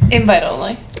 listen. Invite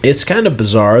only. It's kind of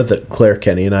bizarre that Claire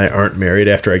Kenny and I aren't married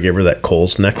after I gave her that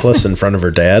Kohl's necklace in front of her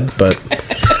dad, but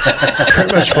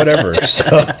pretty much whatever. So,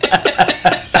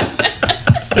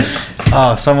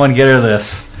 Oh, someone get her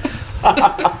this.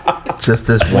 Just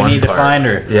this We one. need to part. find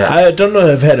her. Yeah. I don't know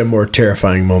if I've had a more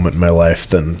terrifying moment in my life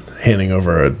than handing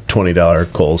over a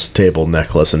 $20 Kohl's table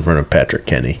necklace in front of Patrick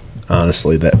Kenny.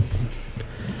 Honestly, that.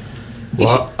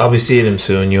 Well, I'll be seeing him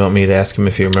soon. You want me to ask him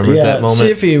if he remembers that moment?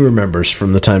 see if he remembers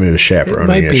from the time he was chaperoning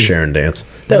might a be. Sharon dance.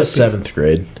 That was 7th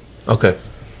grade. Okay.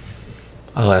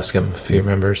 I'll ask him if he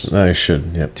remembers. I should,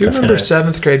 yep. Do you remember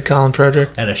 7th grade Colin Frederick?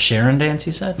 At a Sharon dance,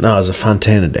 you said? No, it was a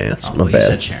Fontana dance. Oh, My well, bad. you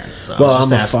said Sharon. So I Well, was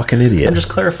just I'm a asking. fucking idiot. I'm just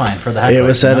clarifying for the heck It of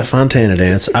was you at know? a Fontana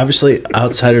dance. Obviously,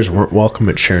 outsiders weren't welcome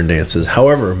at Sharon dances.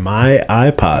 However, my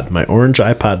iPod, my orange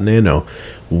iPod Nano,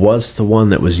 was the one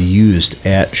that was used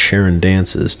at Sharon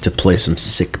dances to play some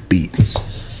sick beats.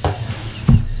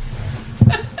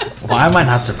 Why am I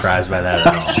not surprised by that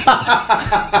at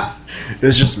all? It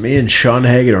was just me and Sean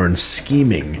Hagedorn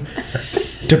scheming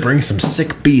to bring some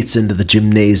sick beats into the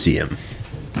gymnasium.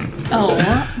 Oh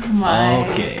my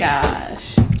Okay.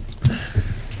 gosh.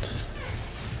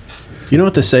 You know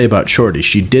what they say about Shorty?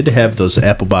 She did have those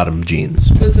apple bottom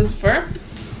jeans. Was it fur?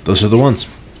 Those are the ones.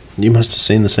 You must have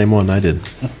seen the same one I did.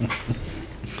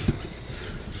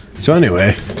 So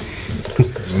anyway,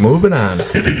 Moving on.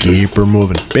 keep her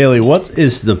moving. Bailey, what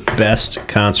is the best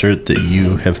concert that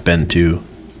you have been to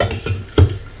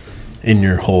in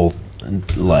your whole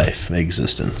life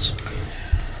existence?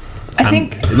 I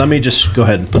think Let me just go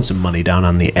ahead and put some money down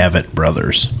on the Avett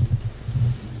Brothers.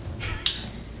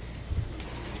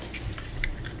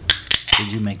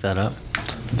 Did you make that up?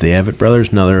 The Avett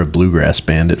Brothers, now they're a bluegrass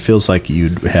band. It feels like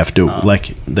you'd have to,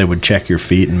 like, they would check your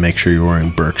feet and make sure you're wearing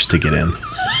Birks to get in.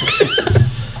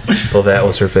 Well, that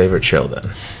was her favorite show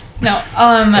then. No.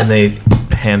 And they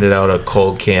handed out a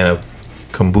cold can of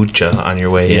kombucha on your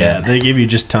way Yeah, in. they give you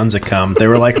just tons of cum. They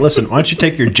were like, listen, why don't you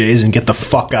take your J's and get the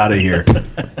fuck out of here?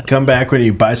 Come back when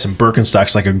you buy some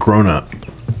Birkenstocks like a grown-up.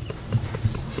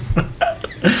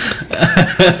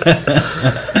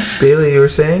 Bailey, you were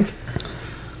saying?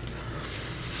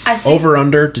 I think Over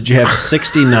under, did you have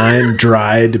 69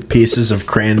 dried pieces of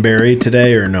cranberry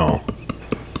today or no?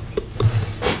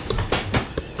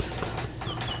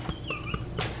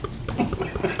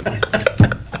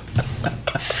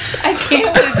 I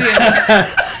can't with you.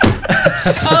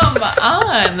 Come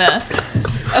on.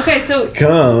 Okay, so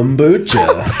Kombucha.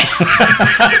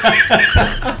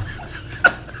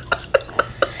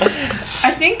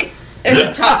 I think it's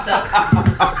a toss-up.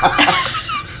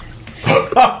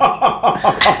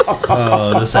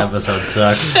 Oh, this episode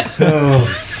sucks.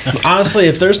 Honestly,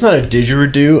 if there's not a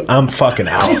didgeridoo, I'm fucking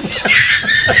out.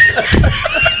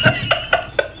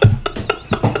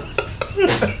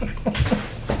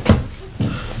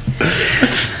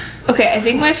 Okay, I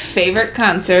think my favorite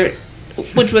concert,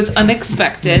 which was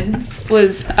unexpected,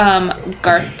 was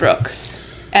Garth Brooks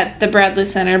at the Bradley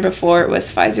Center before it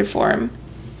was Pfizer Forum.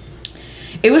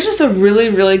 It was just a really,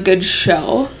 really good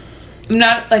show. I'm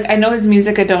not, like, I know his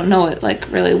music, I don't know it, like,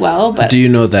 really well, but... Do you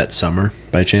know That Summer,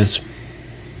 by chance?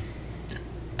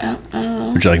 I don't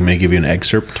know. Would you like me to give you an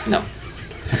excerpt? No.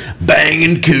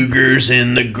 Banging cougars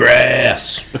in the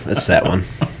grass. That's that one.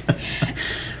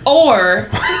 Or,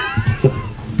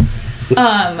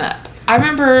 I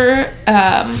remember,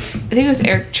 I think it was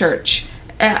Eric Church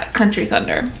at Country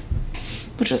Thunder,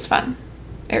 which was fun.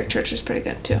 Eric Church is pretty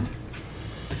good, too.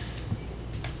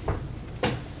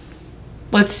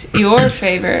 What's your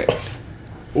favorite?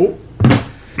 Why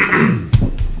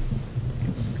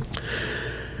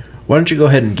don't you go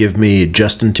ahead and give me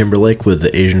Justin Timberlake with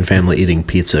the Asian family eating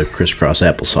pizza, crisscross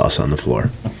applesauce on the floor?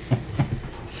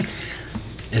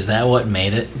 Is that what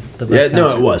made it the Yeah, best no,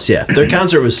 concert? it was, yeah. Their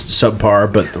concert was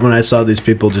subpar, but when I saw these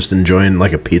people just enjoying,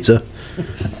 like, a pizza,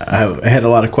 I had a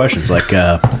lot of questions, like,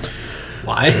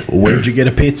 Why? where'd you get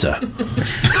a pizza?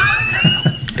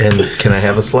 And can I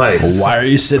have a slice? Why are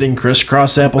you sitting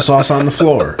crisscross applesauce on the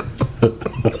floor?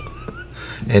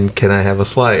 And can I have a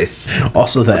slice?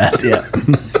 Also that, yeah.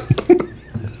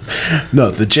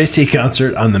 No, the JT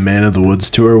concert on the Man of the Woods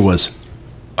tour was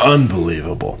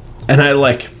unbelievable. And I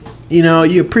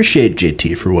you appreciate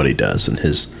JT for what he does and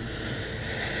his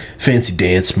fancy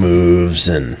dance moves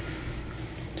and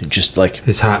just like,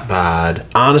 His hot bod.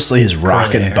 honestly, his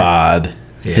rockin' hair. bod.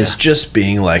 Yeah. His just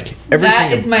being like, everything.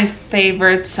 That is my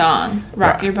favorite song,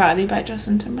 Rock Your Body by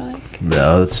Justin Timberlake.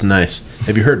 No, that's nice.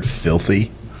 Have you heard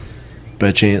Filthy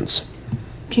by chance?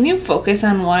 Can you focus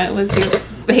on why it was your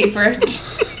favorite?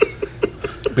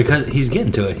 Because he's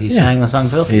getting to it. He sang the song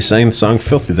Filthy. He sang the song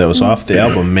Filthy that was off the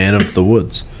album Man of the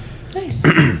Woods. Nice.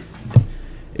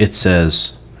 It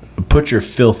says, "Put your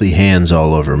filthy hands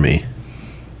all over me."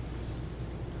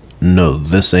 No,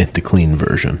 this ain't the clean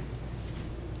version.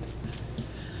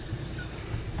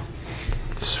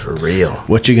 It's for real.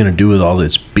 What you gonna do with all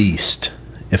this beast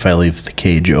if I leave the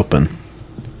cage open?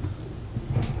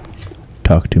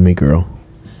 Talk to me, girl.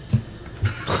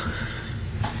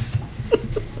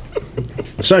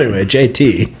 So anyway,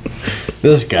 JT,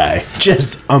 this guy,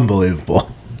 just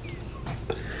unbelievable.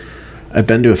 I've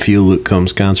been to a few Luke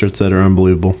Combs concerts that are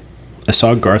unbelievable. I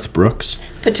saw Garth Brooks.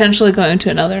 Potentially going to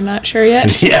another, not sure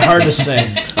yet. Yeah, hard to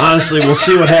say. Honestly, we'll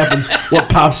see what happens. What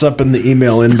pops up in the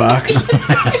email inbox.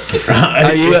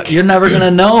 You're never going to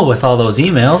know with all those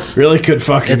emails. Really could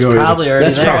fucking It's go. probably already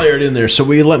That's there. probably already in there. So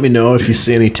will you let me know if you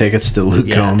see any tickets to Luke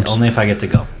Yeah, Combs? only if I get to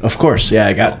go. Of course. Yeah,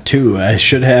 I got 2. I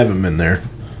should have them in there.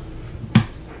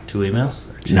 2 emails?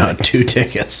 Or 2 No, tickets? 2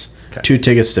 tickets. Okay. 2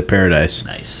 tickets to Paradise.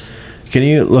 Nice. Can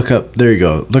you look up? There you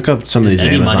go. Look up some of Is these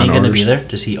Eddie Amazon Money going to orders. be there?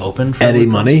 Does he open for Eddie Luke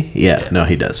Combs? Money? Yeah. Yeah. No,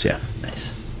 he does. Yeah.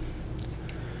 Nice.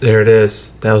 There it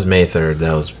is. That was May 3rd.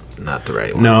 That was not the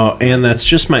right one. No, and that's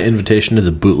just my invitation to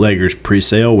the Bootleggers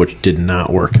pre-sale, which did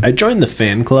not work. I joined the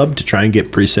fan club to try and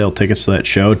get pre-sale tickets to that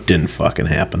show. It didn't fucking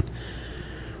happen.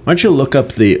 Why don't you look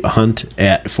up the hunt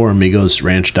at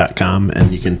FourAmigosRanch.com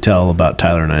and you can tell about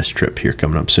Tyler and I's trip here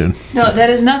coming up soon. No, that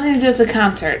has nothing to do with the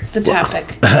concert, the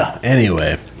topic.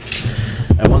 Anyway,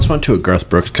 I once went to a Garth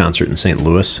Brooks concert in St.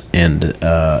 Louis, and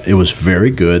it was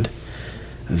very good.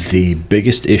 The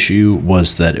biggest issue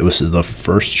was that it was the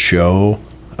first show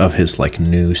of his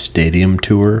new stadium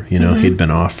tour. You know, he'd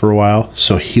been off for a while,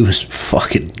 so he was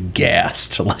fucking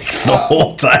gassed the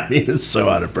whole time. He was so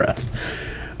out of breath.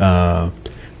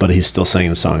 but he's still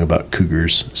singing the song about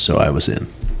cougars, so I was in.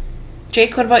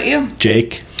 Jake, what about you?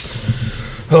 Jake?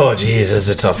 Oh, geez, that's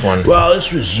a tough one. Well,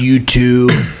 this was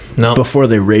U2 No, before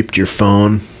they raped your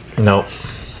phone. no.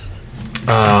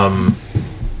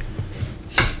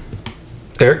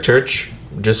 Eric Church.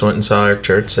 Just went and saw Eric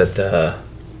Church at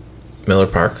Miller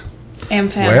Park.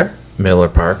 Amfam. Where? Miller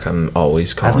Park. I'm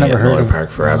always I've calling never it heard Miller of Park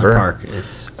forever. Miller Park.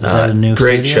 Is that a new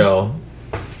Great stadium? show.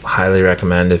 Highly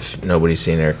recommend if nobody's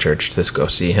seen Eric Church to go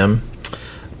see him.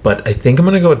 But I think I'm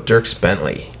going to go with Dierks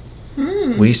Bentley.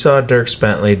 We saw Dierks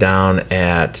Bentley down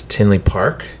at Tinley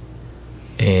Park,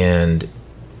 and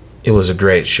it was a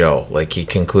great show. Like, he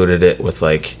concluded it with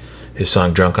like his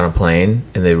song "Drunk on a Plane,"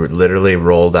 and they literally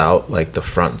rolled out like the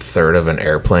front third of an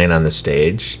airplane on the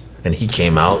stage, and he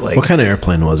came out like What kind of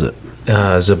airplane was it? it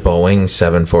was a Boeing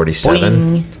 747.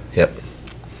 Boing. Yep.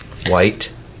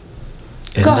 White.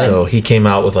 And Go so ahead. he came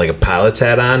out with like a pilot's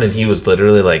hat on, and he was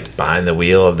literally like behind the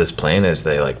wheel of this plane as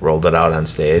they like rolled it out on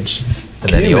stage. And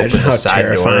then he opened the side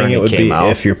door and it he would came be out.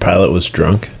 if your pilot was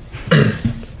drunk?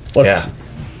 What? Yeah.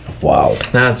 Wow.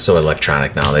 Not so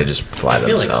electronic now. They just fly I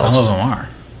feel like themselves. some of them are.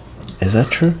 Is that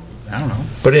true? I don't know.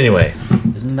 But anyway,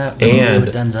 Isn't that the movie and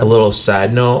with Denzel? a little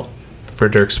side note for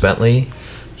Dierks Bentley,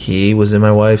 he was in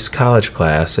my wife's college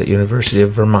class at University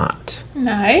of Vermont.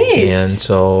 Nice. And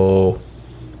so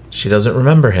she doesn't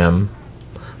remember him,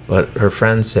 but her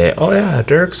friends say, "Oh yeah,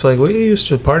 Dirk's like we used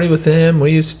to party with him. We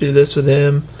used to do this with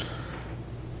him."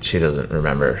 She doesn't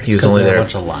remember. He was 'Cause only they're there. a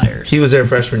bunch of liars. He was there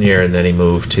freshman year, and then he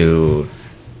moved to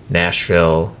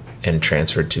Nashville and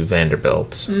transferred to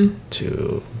Vanderbilt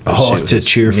to pursue To his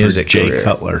cheer for music Jay career.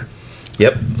 Cutler,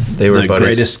 Yep, they were the buddies.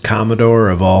 greatest Commodore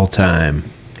of all time.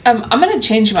 I'm gonna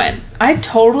change mine. I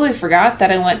totally forgot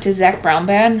that I went to Zach Brown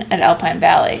Band at Alpine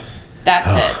Valley.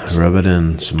 That's it. Rub it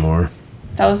in some more.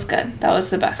 That was good. That was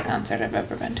the best concert I've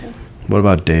ever been to. What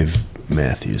about Dave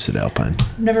Matthews at Alpine?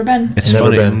 I've never been. It's Never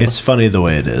funny. been. It's funny the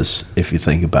way it is if you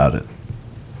think about it.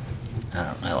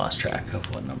 I lost track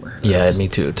of what number. it Yeah, is. me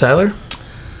too. Tyler.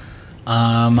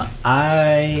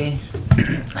 I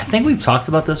think we've talked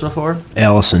about this before.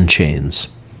 Alice in Chains,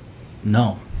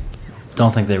 No,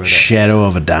 don't think they were there. Shadow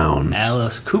of a Down.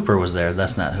 Alice Cooper was there.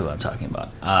 That's not who I'm talking about.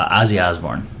 Ozzy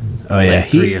Osbourne. Oh yeah, like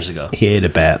 3 years ago. he ate a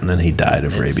bat and then he died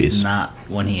of It's rabies. not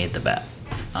when he ate the bat.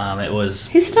 It was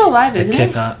He's still alive, the isn't he?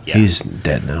 kickoff. Yeah, He's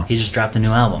dead now. he just dropped a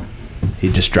new album.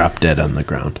 He just dropped dead on the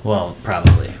ground. Well,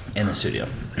 probably in the studio.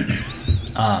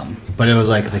 But it was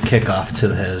like the kickoff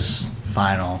to his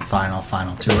final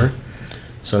tour.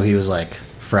 So he was like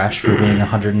fresh for being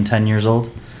 110 years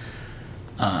old.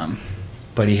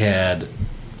 But he had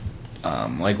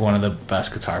like one of the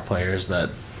best guitar players that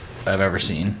I've ever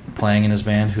seen playing in his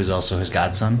band, who's also his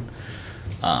godson.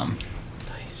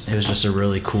 It was just a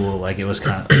really cool, like it was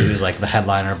like the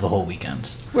headliner of the whole weekend.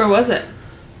 Where was it?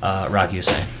 Rock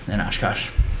USA in Oshkosh.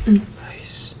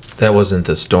 Nice. That wasn't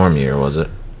the storm year, was it?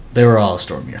 They were all a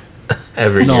storm year.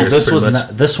 Every No, year. is this pretty was much-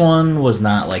 not. This one was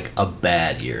not like a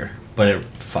bad year, but it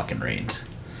fucking rained.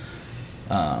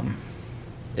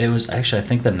 It was actually. I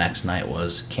think the next night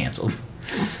was canceled,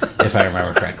 if I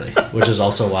remember correctly. Which is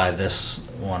also why this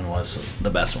one was the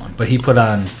best one. But he put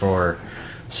on for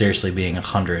seriously being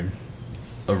 100,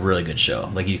 a really good show.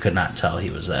 Like you could not tell he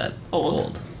was that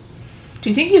old. Do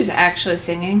you think he was actually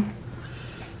singing?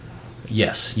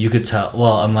 Yes, you could tell.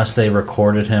 Well, unless they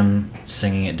recorded him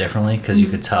singing it differently, because you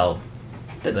could tell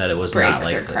The that it was breaks not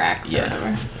like or the- cracks or yeah.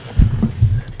 whatever.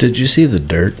 Did you see The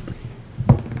Dirt?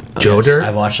 Joe Yes, Dirt?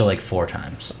 I've watched it like 4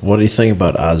 times. What do you think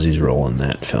about Ozzy's role in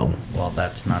that film? Well,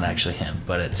 that's not actually him,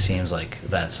 but it seems like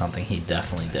that's something he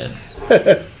definitely did.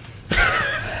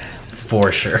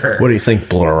 For sure. What do you think,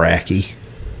 Bloraki?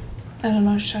 I don't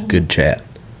know what you're talking Good chat.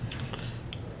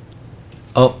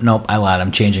 Oh, nope, I lied.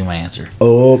 I'm changing my answer.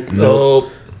 Oh no!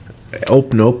 Nope. Oh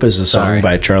nope! Is a song Sorry.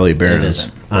 by Charlie Barons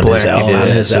isn't. on his Blackie album. did On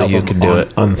it, his so you album can do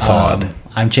it. Unthawed.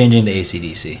 I'm changing to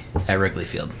AC/DC at Wrigley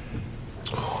Field.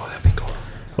 Oh, that'd be cool.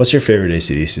 What's your favorite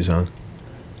AC/DC song?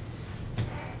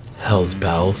 Hell's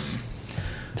Bells.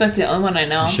 It's like the only one I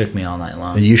know. Shook me all night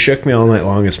long. You Shook Me All Night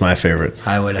Long is my favorite.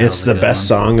 Highway to It's Hell's a the good best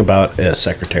one. song about a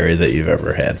secretary that you've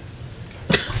ever had.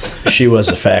 She was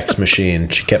a fax machine.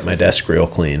 She kept my desk real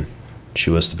clean. She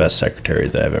was the best secretary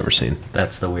that I've ever seen.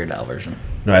 That's the Weird Al version,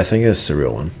 No, I think it's the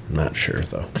real one. I'm not sure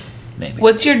though. maybe.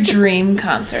 What's your dream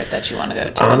concert that you want to go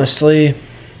to? Honestly,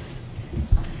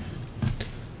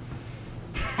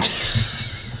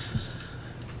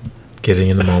 Getting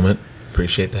in the moment.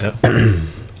 Appreciate that.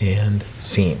 And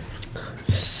scene.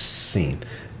 scene.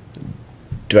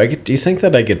 Do you think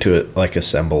that I get to like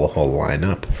assemble a whole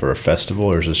lineup for a festival,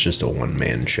 or is this just a one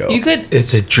man show? You could.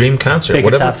 It's a dream concert. Pick a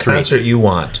Whatever top 3. concert you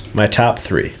want. My top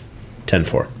 3: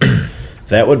 10-4.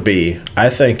 That would be, I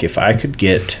think, if I could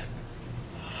get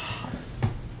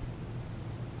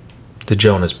The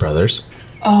Jonas Brothers.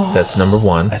 Oh. That's number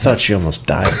one. I thought she almost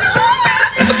died.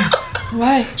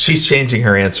 Why? She's changing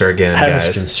her answer again, I guys.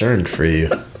 was concerned for you.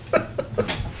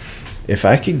 If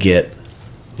I could get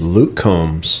Luke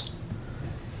Combs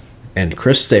and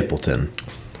Chris Stapleton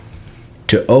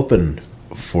to open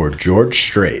for George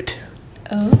Strait,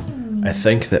 I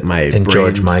think that my And brain,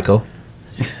 George Michael.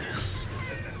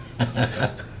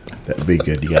 that'd be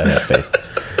good. You gotta have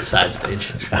faith. Side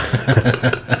stage.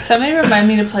 Somebody remind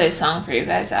me to play a song for you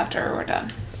guys after we're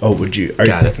done. Oh, would you? Are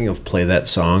you thinking of "Play That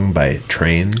Song" by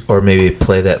Train? Or maybe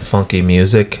Play That Funky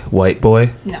Music, White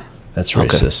Boy. No. That's Okay.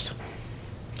 racist.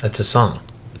 That's a song.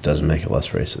 It doesn't make it less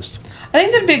racist. I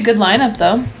think that'd be a good lineup,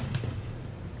 though.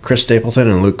 Chris Stapleton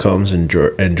and Luke Combs and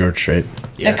George Strait.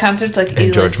 That concert's like And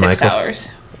easily George 6 Michael.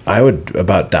 hours. I would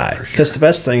about die. Because the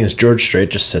best thing is George Strait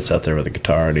just sits out there with a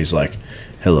guitar and he's like,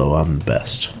 "Hello, I'm the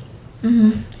best."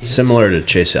 Similar to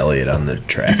Chase Elliott on the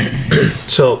track.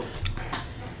 So,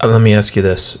 let me ask you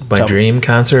this: my Tell me. dream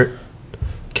concert,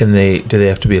 do they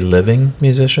have to be living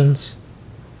musicians?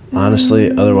 Honestly,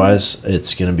 otherwise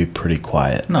it's gonna be pretty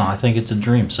quiet. No, I think it's a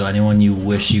dream. So anyone you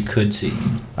wish you could see.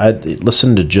 I'd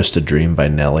listen to "Just a Dream" by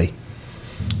Nelly.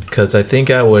 Because I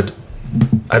think I would.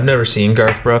 I've never seen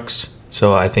Garth Brooks,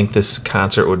 so I think this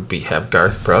concert would have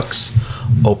Garth Brooks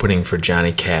opening for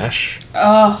Johnny Cash.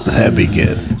 Oh, That'd be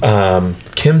good.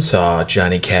 Kim saw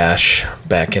Johnny Cash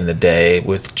back in the day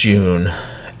with June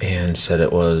and said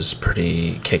it was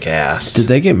pretty kick-ass. Did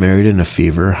they get married in a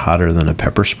fever hotter than a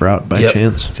pepper sprout by Yep,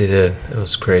 chance? they did. It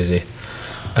was crazy.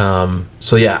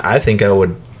 So yeah, I think I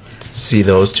would see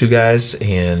those two guys,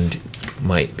 and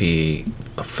might be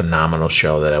a phenomenal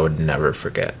show that I would never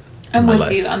forget. I'm in my with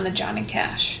life. you on the Johnny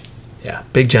Cash. Yeah,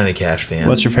 big Johnny Cash fan.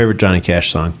 What's your favorite Johnny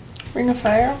Cash song? Ring of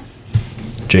Fire?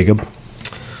 Jacob?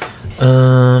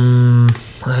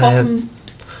 Folsom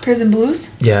Prison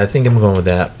Blues? Yeah, I think I'm going with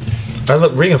that.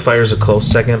 Ring of Fire is a close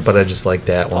second, but I just like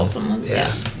that one. Folsom,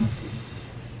 yeah.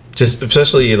 Just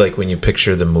especially like when you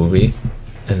picture the movie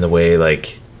and the way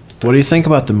like What do you think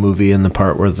about the movie and the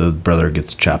part where the brother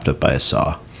gets chopped up by a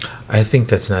saw? I think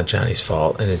that's not Johnny's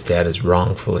fault, and his dad is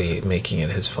wrongfully making it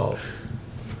his fault.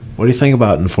 What do you think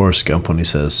about in Forrest Gump when he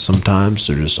says, "Sometimes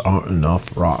there just aren't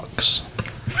enough rocks"?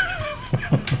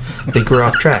 I think we're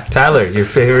off track. Tyler, your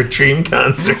favorite Dream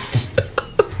concert?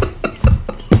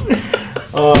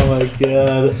 Oh my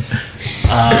god.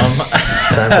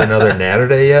 Time for another Natter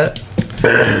Day yet?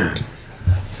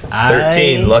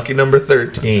 13, lucky number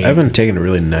 13. I've been taking it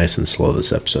really nice and slow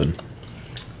this episode.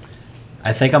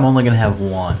 I think I'm only going to have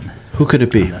one Who could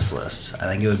it be? on this list. I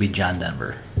think it would be John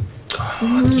Denver.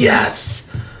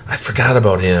 Yes, I forgot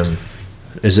about him.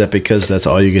 Is that because that's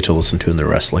all you get to listen to in the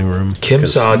wrestling room? Kim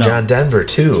 'Cause saw no. John Denver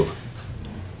too.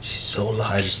 She's so I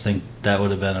lucky. just think that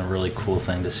would have been a really cool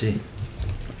thing to see.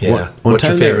 Yeah. One What's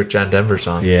your time favorite John Denver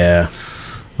song? Yeah.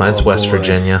 Mine's Oh, West boy.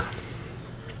 Virginia.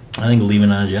 I think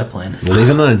Leaving on a Jet Plane.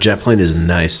 Leaving on a jet plane is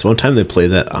nice. One time they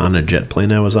played that on a jet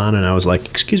plane I was on, and I was like,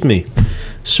 "Excuse me,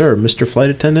 sir, Mr. Flight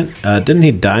Attendant, didn't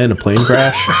he die in a plane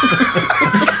crash?"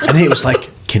 And he was like,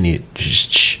 "Can you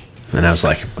just shh?" And I was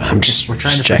like, "I'm just We're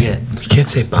trying just to checking." forget. You can't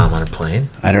say bomb on a plane.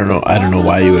 I don't know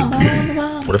why you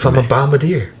would. What if I'm a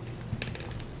bombardier?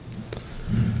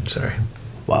 Sorry.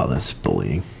 Wow, that's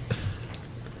bullying.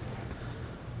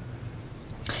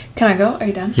 Can I go? Are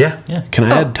you done? Yeah. Yeah. Can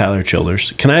I add Tyler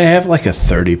Childers? Can I have like a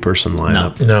 30-person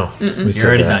lineup? No. We said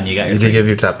already that. done. You got your You three. did give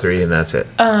your top three, and that's it.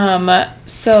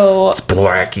 So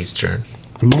Blacky's turn.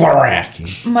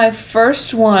 Bracky. my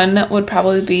first one would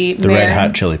probably be The Red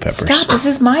Hot Chili Peppers. Stop! This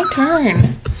is my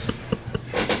turn.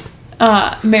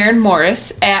 Maren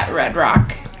Morris at Red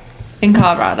Rock in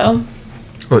Colorado.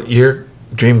 Well, your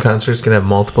dream concert's gonna have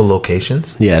multiple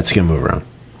locations. Yeah, it's gonna move around.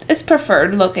 It's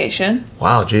preferred location.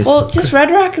 Wow, jeez. Well, just Red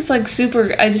Rock is like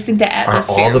super. I just think the Are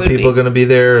atmosphere. all the would people be. gonna be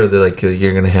there, or are they like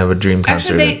you're gonna have a dream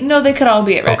concert? Actually, they could all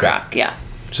be at Red Okay. Rock. Yeah.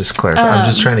 Just clarify. I'm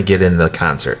just trying to get in the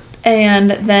concert. And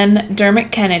then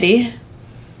Dermot Kennedy,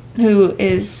 who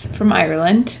is from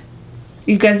Ireland.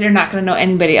 You guys are not going to know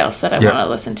anybody else that I Yep. want to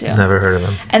listen to. Never heard of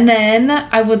him. And then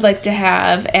I would like to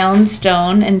have Alan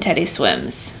Stone and Teddy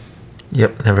Swims.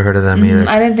 Yep, never heard of them either.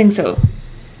 I didn't think so.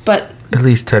 But, At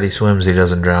least Teddy swims; he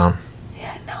doesn't drown.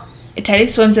 yeah, no. Teddy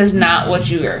Swims is not what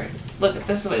you are. Look,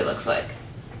 this is what he looks like.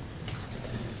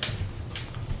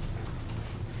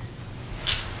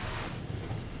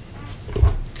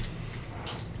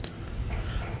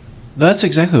 That's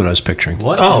exactly what I was picturing.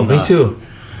 What? Oh, in me the- too.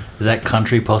 Is that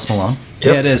country Post Malone?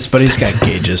 Yeah, it is, but he's got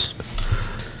gauges.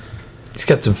 He's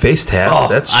got some face tats.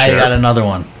 That's I sharp. got another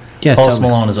one. Yeah, Post tell me.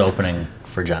 Malone is opening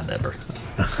for for John Denver.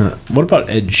 What about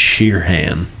Ed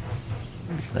Sheeran?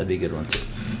 That'd be a good one too.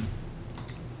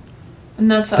 And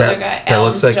that's the other guy. That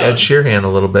looks like Ed Sheeran. Sheeran a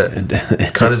little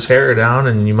bit. Cut his hair down,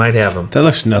 and you might have him. That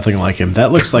looks nothing like him.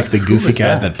 That looks like the goofy is guy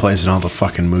that? that plays in all the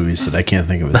fucking movies that I can't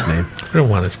think of his name. I don't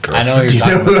want his girl. I know what Do you're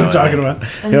you know talking what I'm about. talking about?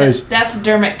 And He always- that's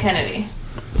Dermot Kennedy.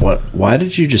 what? Why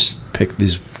did you just pick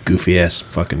these goofy ass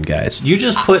fucking guys? You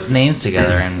just put names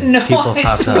together and No, people I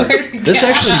popped swear up. to This God.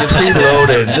 actually gives me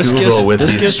Loaded This Google gives- with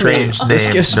this these gives strange me, names.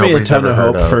 This gives me a nobody's ton ever of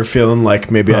heard hope of. for feeling like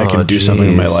maybe I Oh, can do something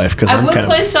in my jeez. life because I I'm would kind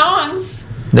play of songs.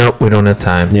 Nope, we don't have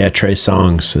time. yeah. Trey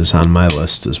Songs is on my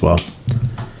list as well.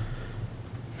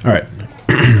 All right,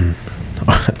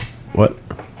 what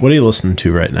are you listening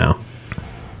to right now?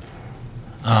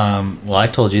 Well, I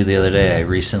told you the other day I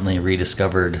recently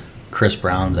rediscovered Chris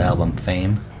Brown's album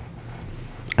Fame.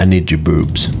 I need your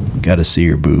boobs. Got to see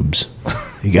your boobs.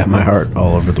 You got my heart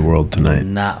all over the world tonight.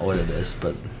 Not what it is,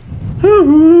 but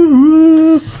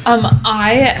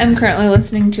I am currently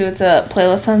listening to it's a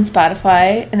playlist on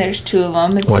Spotify, and there's two of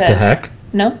them. It What the says, heck?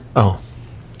 No. Oh,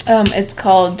 It's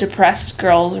called Depressed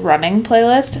Girls Running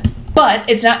Playlist, but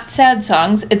it's not sad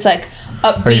songs. It's like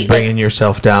upbeat. are you bringing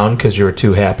yourself down because you were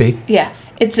too happy? Yeah,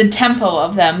 it's the tempo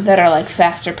of them that are like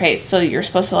faster paced, so you're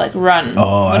supposed to like run.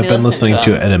 Oh, when I've you been listening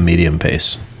to them. it at a medium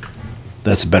pace.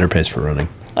 That's a better pace for running.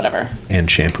 Whatever. And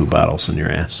shampoo bottles in your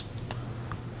ass.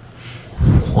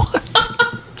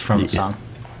 it's from the song.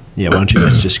 Yeah, why don't you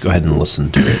guys just go ahead and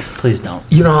listen to it? Please don't.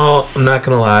 You know, I'm not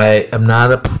gonna lie. I'm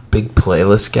not a big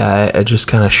playlist guy. I just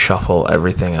kind of shuffle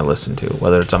everything I listen to,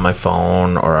 whether it's on my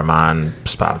phone or I'm on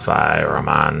Spotify or I'm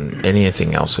on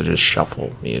anything else. I just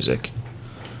shuffle music.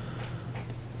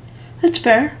 That's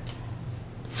fair.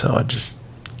 So I just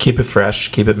keep it fresh,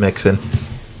 keep it mixing.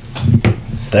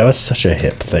 That was such a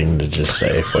hip thing to just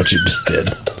say, what you just did.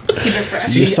 Keep it fresh.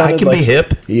 See, I sounded can like- be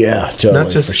hip, Yeah, totally. not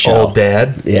for just sure. old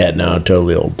dad. Yeah, no,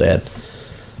 totally old dad.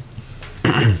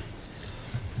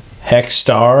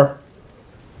 Hexstar,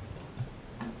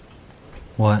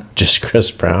 What? just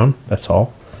Chris Brown. That's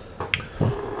all.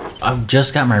 I've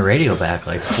just got my radio back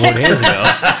like 4 days ago.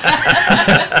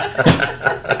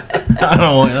 I don't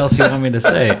know what else you want me to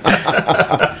say.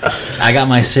 I got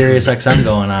my Sirius XM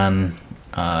going on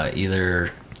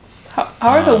either How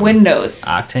are the windows?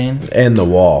 Octane. And the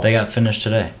wall. They got finished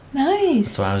today, Nice.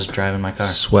 so I was driving my car.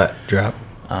 Sweat drop.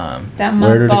 Down Where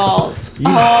my did it go? balls. You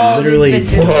Oh, literally- the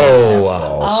bitches.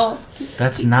 Whoa. Oh,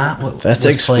 That's not what That's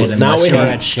was played in explicit. Now my we car have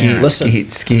at Sharon. listen.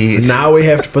 skeet. Now we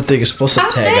have to put the explicit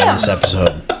How's tag on them? this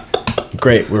episode.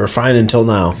 Great, we were fine until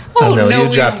now. I Oh, know no, you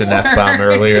we dropped an weren't. F-bomb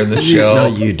earlier in the show. No,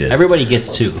 you did. Everybody gets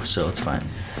two, so it's fine.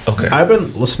 Okay. I've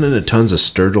been listening to tons of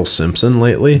Sturgill Simpson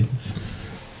lately,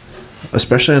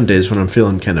 especially on days when I'm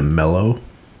feeling kind of mellow.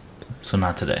 So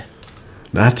not today.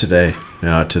 Not today.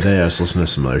 No, today I was listening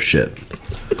to some other shit.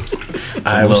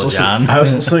 I was Lil Jon.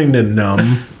 listening to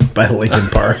 "Numb" by Linkin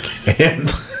Park and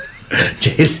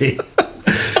Jay-Z.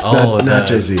 Oh, not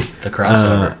Jay-Z. The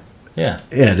crossover. Yeah,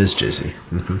 Yeah, it is Jay-Z.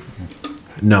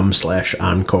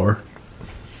 Numb/Encore.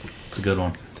 it's a good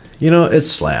one. You know, it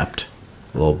slapped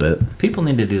a little bit. People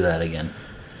need to do that again.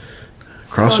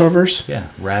 Crossovers. Yeah,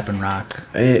 rap and rock.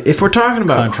 If we're talking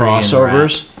about Country and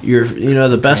crossovers,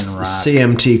 the best rock.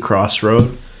 CMT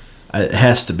crossroad. It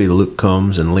has to be Luke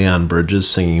Combs and Leon Bridges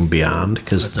singing "Beyond"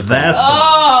 because that's.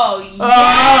 Oh,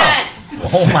 yes.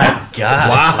 Oh my god!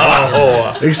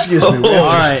 Wow. Excuse me. All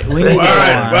right, we need to All go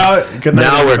right. on. Well, good night,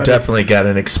 Now we're everybody. definitely got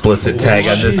an explicit tag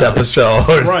on this Jesus episode.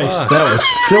 Christ, that was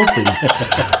filthy.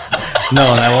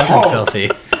 No, that wasn't filthy.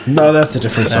 No, that's a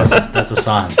different song. That's a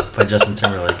song by Justin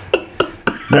Timberlake.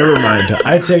 Never mind.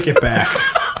 I take it back.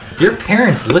 Your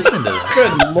parents listen to this.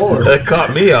 Good lord. That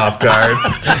caught me off guard.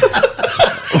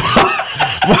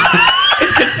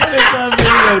 It's on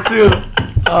video too.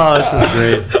 Oh, this is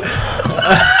great.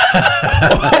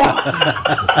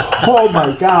 Oh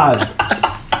my god.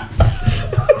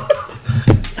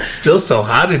 Still so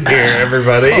hot in here,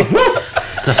 everybody.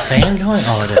 Is the fan going?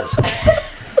 Oh, it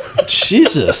is.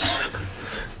 Jesus.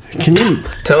 Can you?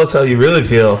 Tell us how you really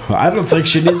feel. I don't think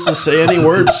she needs to say any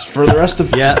words for the rest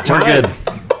of Yeah, time. we're good.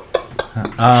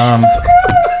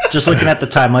 Just looking at the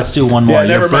time, let's do one more. Yeah,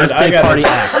 never Your mind, I birthday got party it.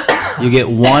 act. You get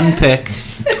one pick.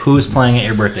 Who's playing at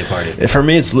your birthday party? For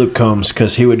me, it's Luke Combs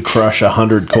because he would crush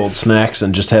 100 cold snacks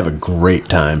and just have a great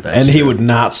time. That's and he true. would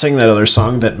not sing that other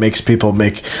song that makes people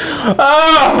make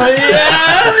 "oh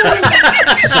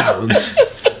yeah" sounds.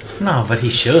 No, but he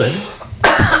should.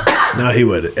 No, he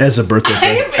would as a birthday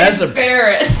I present. am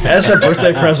embarrassed. As a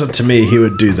birthday present to me, he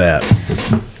would do that.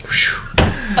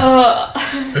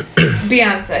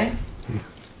 Beyonce.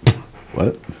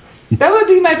 What? That would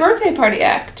be my birthday party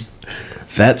act.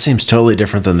 That seems totally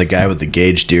different than the guy with the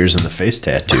gauged ears and the face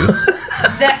tattoo.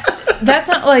 That's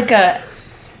not like a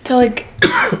to like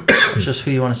It's just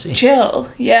who you want to see. chill.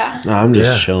 Yeah, No, I'm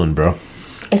just Yeah. chilling, bro.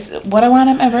 it's what I want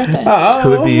at my birthday. Who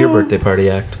would be your birthday party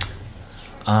act?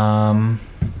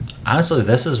 Honestly,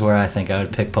 this is where I think I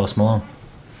would pick Post Malone.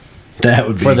 That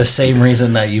would be For the same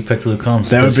reason that you picked Luke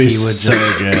Combs. that would 'cause be he would so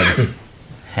just good.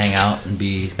 hang out and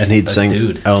be And he'd a sing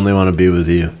dude. "I Only Want to Be With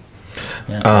You."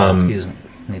 Yeah, he doesn't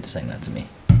need to sing that to me.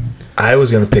 I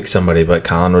was gonna pick somebody, but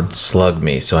Colin would slug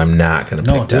me, so I'm not gonna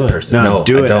No, pick do that it. person. No,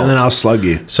 do I it, don't. and then I'll slug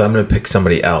you. So I'm gonna pick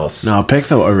somebody else. No, pick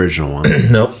the original one.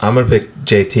 Nope, I'm gonna pick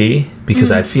JT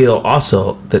because I feel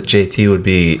also that JT would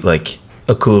be like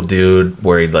a cool dude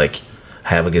where he'd like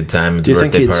have a good time at Do the you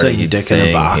think birthday he'd party. sing "Dick in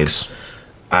a Box"? he'd-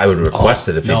 I would request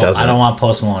it if no, he doesn't. I don't want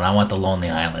Post Malone. I want the Lonely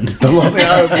Island.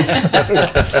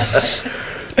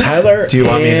 Tyler. Do you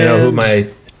want me to know who and my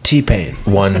T-Pain?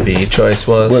 1B choice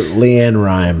was? What Leanne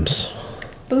Rhymes?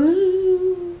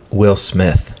 Blue. Will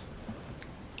Smith.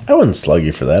 I wouldn't slug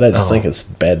you for that. I just think it's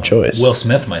a bad choice. Will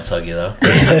Smith might slug you though.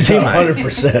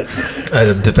 100%. If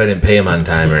I didn't pay him on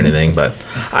time or anything, but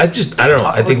I don't know.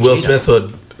 I think Will Smith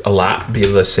would a lot be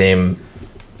the same,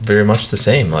 very much the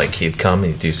same. Like he'd come,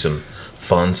 he'd do some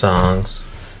fun songs,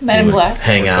 Men he in would Black.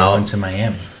 hang Going out, to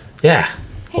Miami. yeah,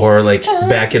 or like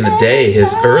back in the day,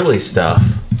 his early stuff,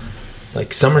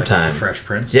 like Summertime, Fresh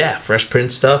Prince. yeah, Fresh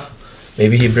Prince stuff.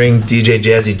 Maybe he'd bring DJ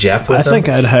Jazzy Jeff with I him. think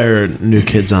I'd hire New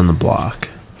Kids on the Block.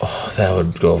 Oh, that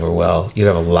would go over well. You'd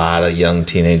have a lot of young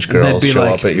teenage girls show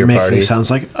up at your making party.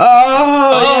 sounds like,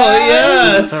 oh,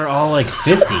 yes. They're all like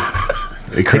 50.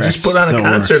 They just put on a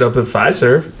concert up at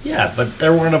Fiserv. Yeah, but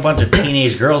there weren't a bunch of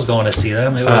teenage girls going to see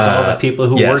them. It was all the people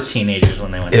who were yes. teenagers when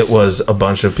they went. To It see was a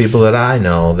bunch of people that I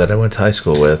know that I went to high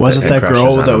school with. Wasn't had that crushes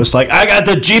girl on that them. was like, I got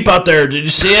the Jeep out there. Did you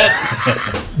see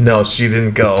it? No, she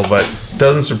didn't go, but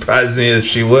doesn't surprise me if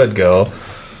she would go.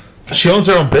 She owns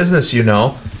her own business, you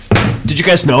know. Did you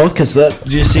guys know? Because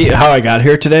did you see how I got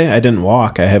here today? I didn't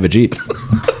walk. I have a Jeep.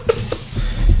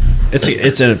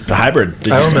 It's a hybrid.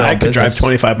 I own my I own could drive business.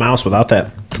 25 miles without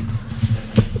that.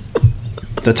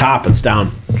 The top, it's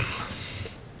down.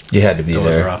 You had to be Doors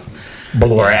there. were off.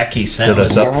 Blackie stood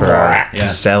us up for our Yeah.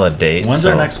 salad date. When's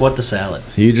so our next What the Salad?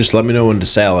 You just let me know when to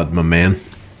salad, my man.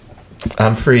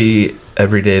 I'm free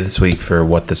every day this week for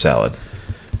What the Salad.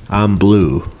 I'm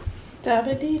blue,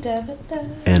 Da-ba-dee-da-ba-da.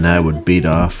 and I would beat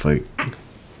off like.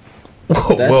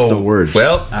 Whoa, That's the words.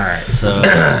 Well, All right, so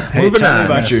Hey, Moving tell me on.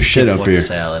 about your skip shit up What here. the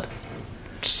Salad.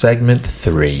 segment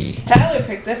 3. Tyler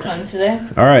picked this one today.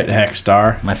 All right,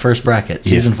 Heckstar. My first bracket,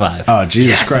 season 5. Oh,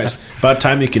 Jesus Yes. Christ. About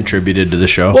time you contributed to the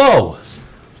show. Whoa!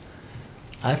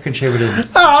 I've contributed.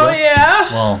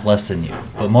 Well, less than you,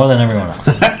 but more than everyone else.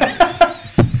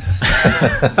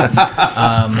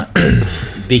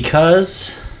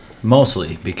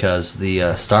 Mostly because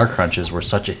the Star Crunches were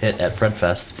such a hit at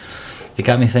Fredfest, it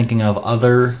got me thinking of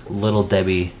other Little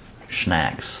Debbie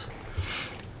snacks.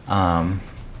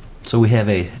 So we have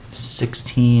a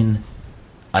 16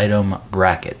 item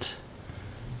bracket.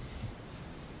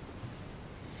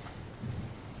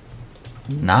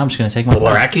 Now I'm just going to take my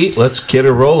Blackie, let's get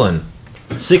her rolling.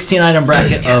 16 item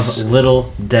bracket Yes. of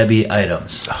Little Debbie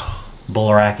items.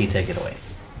 Bularaki, take it away.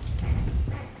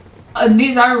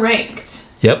 These are ranked.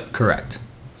 Yep. Correct.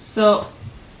 So,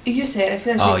 you say it. I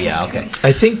feel like Oh, you yeah, can- okay.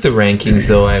 I think the rankings,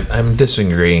 though, I'm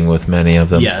disagreeing with many of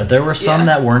them. Yeah, there were some Yeah.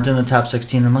 that weren't in the top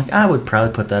 16. I'm like, I would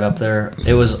probably put that up there.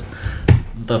 It was,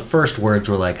 the first words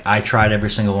were like, I tried every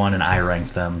single one and I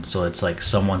ranked them. So it's like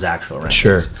someone's actual rankings.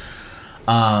 Sure.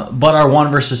 But our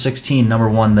 1 versus 16, number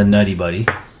 1, the Nutty Buddy,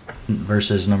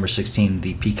 versus number 16,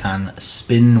 the Pecan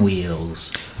Spin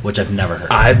Wheels, which I've never heard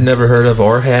of. I've never heard of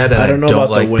or had, and I don't know about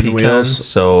the like wind pecans, wheels.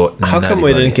 so How come Nutty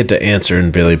we Buddy. didn't get to answer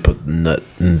and Billy put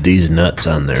these nuts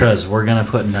on there? Because we're going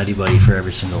to put Nutty Buddy for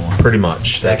every single one. Pretty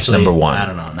much. That's Actually, number 1. I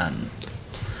don't know. Not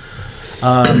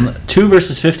 2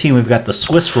 versus 15, we've got the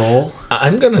Swiss roll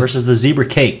I'm gonna. versus the zebra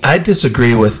cake. I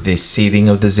disagree with the seating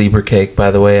of the zebra cake.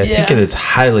 By the way, I think Yeah. it is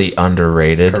highly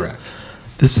underrated. Correct.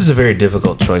 This is a very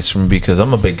difficult choice for me because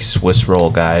I'm a big Swiss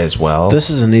roll guy as well. This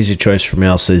is an easy choice for me.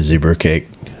 I'll say zebra cake.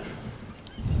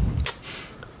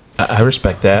 I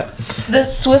respect that. The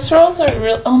Swiss rolls are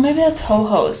real. Oh, maybe that's ho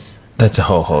hos. That's a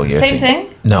ho ho. Same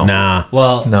thing. No, Nah.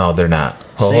 Well, no, they're not.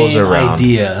 Ho hos same are round.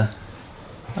 idea.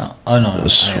 Oh, no.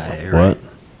 You're What? right.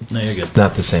 No, you're good. It's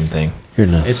not the same thing. You're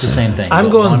not. It's the same thing. I'm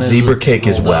but going one is zebra cake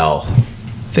as rolled well. up.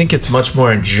 I think it's much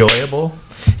more enjoyable,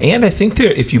 and I think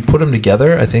if you put them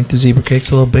together, I think the zebra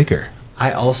cake's a little bigger.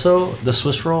 I also, the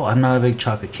Swiss roll, I'm not a big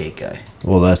chocolate cake guy.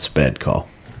 Well, that's a bad call.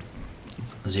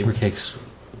 Zebra cake's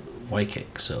white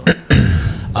cake. So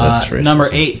That's number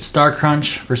racism. 8, Star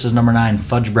Crunch versus number 9,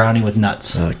 Fudge Brownie with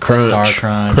nuts. Crunch. Star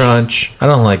Crunch. Crunch. I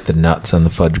don't like the nuts on the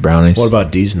fudge brownies. What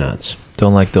about these nuts?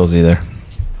 Don't like those either.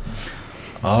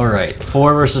 All right,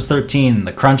 4 versus 13,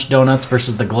 the Crunch Donuts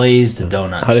versus the Glazed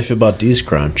Donuts. How do you feel about these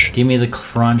crunch? Give me the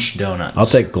Crunch Donuts. I'll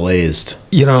take glazed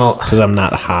You know, because I'm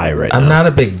not high right now. I'm not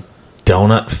a big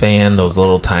donut fan. Those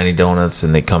little tiny donuts,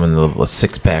 and they come in the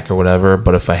 6-pack or whatever.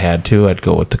 But if I had to, I'd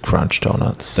go with the Crunch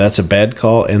Donuts. That's a bad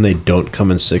call, and they don't come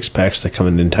in 6-packs. They come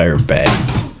in entire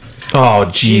bags. Oh,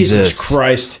 Jesus.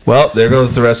 Christ. Well, there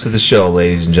goes the rest of the show,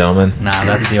 ladies and gentlemen. Nah,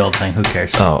 that's the old thing. Who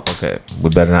cares? Oh, okay. We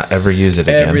better not ever use it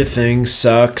again. Everything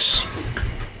sucks.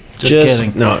 Just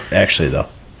kidding. No, actually, though.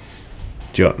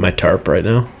 Do you want my tarp right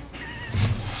now?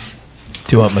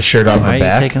 Do you want my shirt on Why my are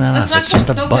back? you taking that Let's off? not It's just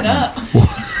just a soak button. it up.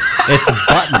 It's a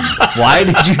button. Why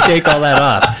did you take all that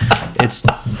off? It's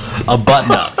a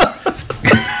button up.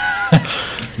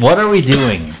 What are we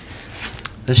doing?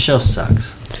 This show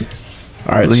sucks.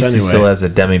 All right, At least so he anyway. still has a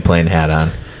demi-plane hat on.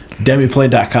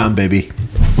 Demiplane.com, baby.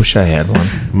 Wish I had one.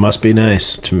 Must be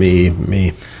nice to me.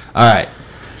 All right.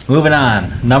 Moving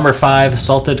on. Number 5,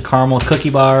 salted caramel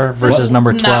cookie bar versus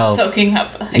number 12, Not soaking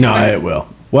up. Like No, that. it will.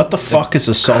 What the fuck is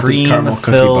a salted caramel cookie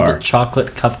cream-filled bar? chocolate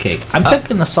cupcake. I'm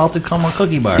picking the salted caramel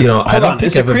cookie bar. You know, I Hold don't on, think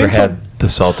is it I've ever cream had the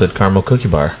salted caramel cookie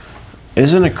bar.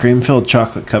 Isn't a cream-filled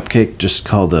chocolate cupcake just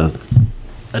called a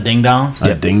a ding-dong?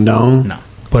 ding dong? No,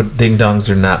 But ding dongs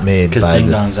are not made because by the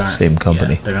ding-dongs aren't. same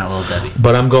company. Yeah, they're not Little Debbie.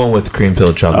 But I'm going with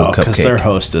cream-filled chocolate Oh, because cupcake. they're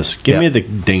hostess. Give Yeah. me the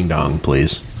ding dong,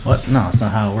 please. What? No, that's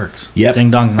not how it works. Yep.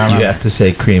 Ding-dong's not You on have to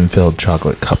say cream-filled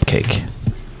chocolate cupcake.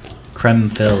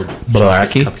 creme-filled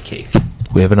Blackie? chocolate cupcake.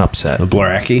 We have an upset. The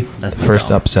Blaraki. That's the First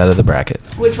dong. upset of the bracket.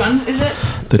 Which one is it?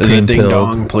 The The ding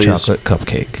dong, cream-filled please. chocolate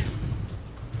cupcake.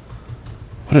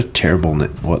 What a terrible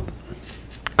what?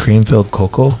 Cream-filled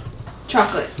cocoa?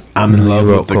 Chocolate. I'm in No, love you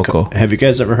with wrote the Coco. Have you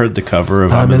guys ever heard the cover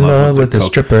of I'm in love with the the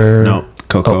stripper. No,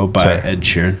 Coco Oh, by sorry. Ed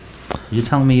Sheeran. You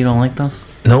telling me you don't like those?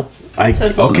 Nope. I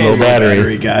Says low okay, low you're a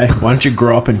battery. guy. Why don't you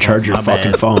grow up and charge your My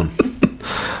fucking bad. phone?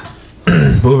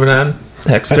 Moving on.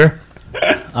 Dexter.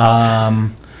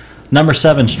 Number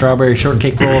 7, strawberry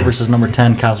shortcake roll versus number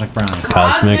 10, cosmic brownie.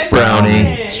 Cosmic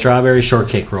brownie. Strawberry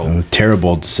shortcake roll.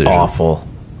 Terrible decision. Awful.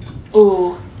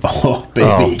 Ooh. Oh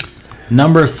baby.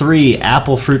 Number 3,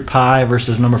 apple fruit pie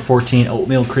versus number 14,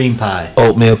 oatmeal cream pie.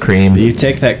 Oatmeal cream. You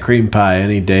take that cream pie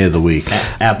any day of the week.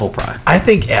 Apple pie. I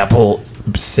think apple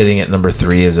sitting at number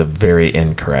 3 is a very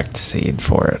incorrect seed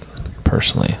for it,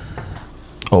 personally.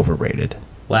 Overrated.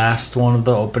 Last one of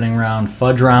the opening round,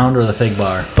 fudge round or the fig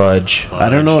bar? Fudge. I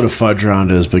don't know what a fudge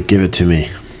round is, but give it to me.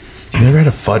 You never had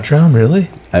a fudge round, really?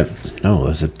 No,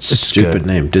 it's a stupid good.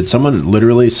 name. Did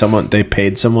they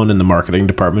paid someone in the marketing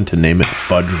department to name it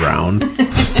Fudge Round?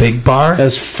 Fig bar?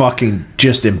 That's fucking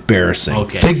just embarrassing.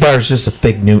 Okay. Fig bar is just a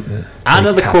Fig Newton. On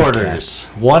to the Copycat. quarters.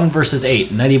 1 versus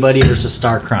 8, Nutty Buddy versus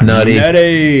Star Crunch. Nutty.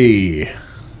 Nitty.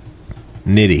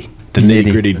 Nitty. The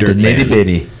nitty gritty dirt The nitty band.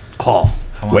 bitty. Paul.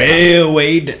 I want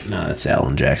Wade. No, that's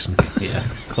Alan Jackson. that. Yeah,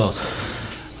 close.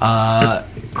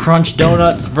 Crunch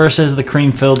Donuts versus the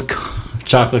cream-filled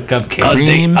chocolate cupcake.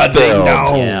 Cream filled.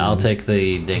 Yeah, I'll take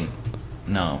the ding.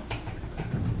 No.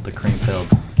 The cream-filled.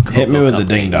 Hit me cocoa with the cupcake.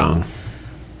 ding dong.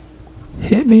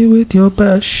 Hit me with your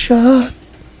best shot.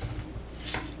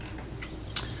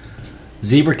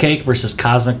 Zebra cake versus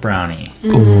cosmic brownie.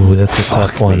 Ooh, that's a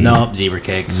tough one. Nope, zebra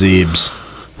cake. Zeebs.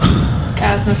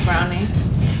 Cosmic brownie.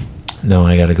 No,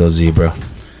 I gotta go zebra.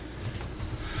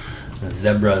 The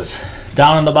zebras.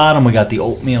 Down on the bottom, we got the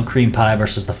oatmeal cream pie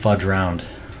versus the fudge round.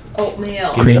 Oatmeal.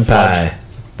 Give me Cream the fudge. pie.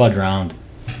 Fudge round.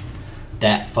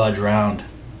 That fudge round.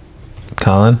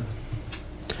 Colin?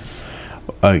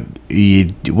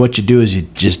 What you do is you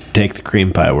just take the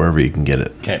cream pie wherever you can get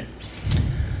it. Okay.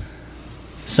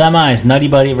 Semis, Nutty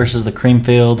Buddy versus the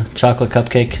cream-filled chocolate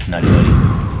cupcake. Nutty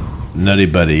Buddy. Nutty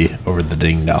Buddy over the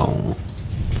ding dong.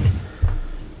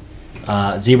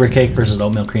 Zebra cake versus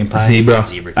oatmeal cream pie. Zebra.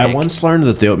 Zebra I cake. once learned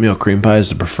that the oatmeal cream pie is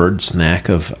the preferred snack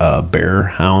of bear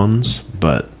hounds,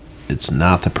 but it's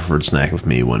not the preferred snack of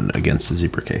me when against the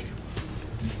zebra cake.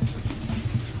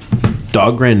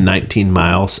 Dog ran 19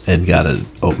 miles and got an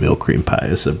oatmeal cream pie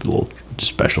as a little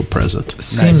special present.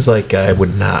 Seems like I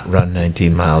would not run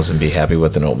 19 miles and be happy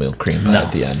with an oatmeal cream pie No.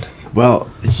 at the end. Well,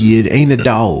 you ain't a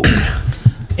dog.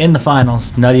 In the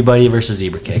finals, Nutty Buddy versus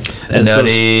Zebra cake. As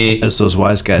Nutty. those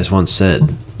wise guys once said,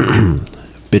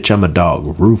 bitch, I'm a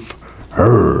dog. Roof.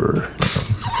 Her.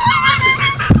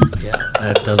 Yeah,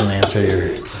 that doesn't answer your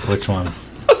which one.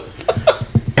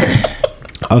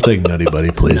 I'll take Nutty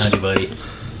Buddy, please. Nutty Buddy.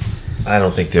 I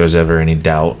don't think there was ever any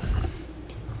doubt.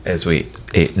 as we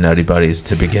ate Nutty Buddies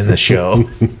to begin the show.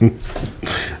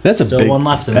 That's a Still big one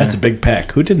left in That's there. a big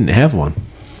pack. Who didn't have one?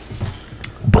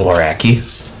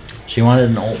 Boloraki. She wanted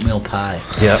an oatmeal pie.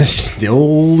 Yep. Just the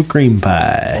old cream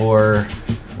pie. Or,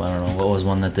 I don't know, what was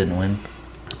one that didn't win?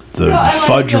 The No, I like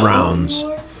fudge the- rounds.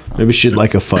 Maybe she'd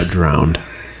like a fudge round.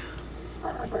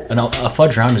 A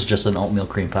fudge round is just an oatmeal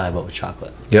cream pie, but with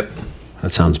chocolate. Yep.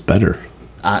 That sounds better.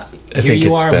 Here think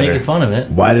you it's are better. making fun of it.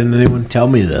 Why didn't anyone tell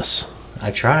me this?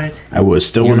 I tried. I was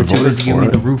still You would were have too voted busy giving for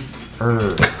me the it. roof.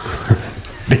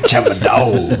 Bitch, I'm a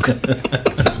dog.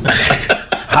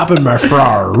 Hop in my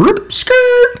frar. Rip,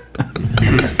 skirt.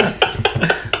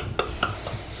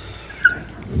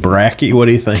 Bracky, what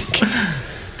do you think?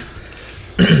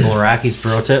 Bolaraki's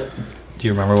bro tip. Do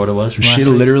you remember what it was from She last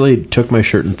week? literally took my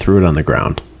shirt and threw it on the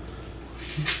ground.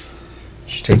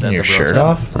 She's that taking your the bro shirt tip?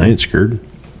 off? I ain't scared.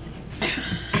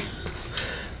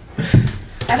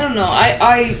 I don't know.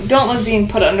 I don't like being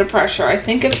put under pressure. I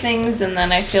think of things and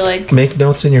then I feel like Make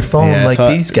notes in your phone I like thought-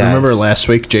 these guys. Remember last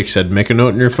week Jake said, make a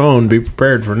note in your phone, be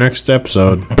prepared for next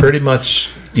episode. Pretty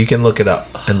much, you can look it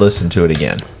up and listen to it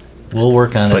again. We'll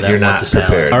work on it. But at you're What not the Salad.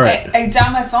 prepared. All right. it's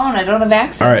on my phone. I don't have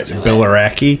access All right, to it.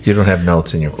 Billaraki. You don't have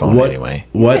notes in your phone What anyway.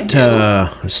 what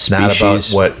It's not about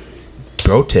species? what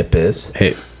bro tip is.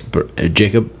 Hey,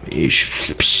 Jacob,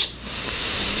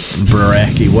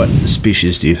 Baraki, what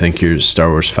species do you think your Star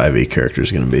Wars 5e character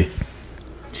is going to be?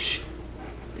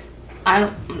 I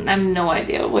have no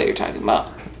idea what you're talking about.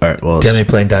 All right, well, it's-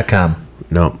 Demiplane.com.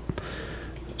 no.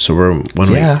 So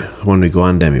when we go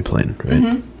on Demiplane,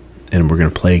 right? And we're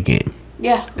going to play a game.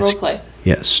 Yeah, role play.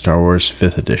 Yeah, Star Wars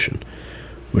 5th edition,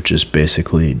 which is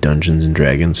basically Dungeons and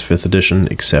Dragons 5th edition,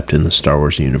 except in the Star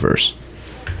Wars universe.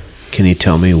 Can you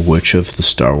tell me which of the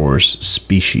Star Wars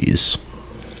species,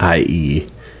 i.e.,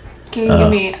 Can you give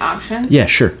me options? yeah,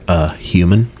 sure,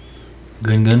 human,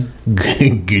 Gun.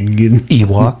 Gungan,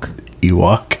 Ewok.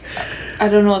 Ewok, I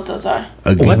don't know what those are.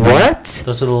 a Gungan. What?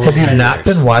 Those are the little Have you teddy not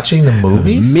bears. been watching the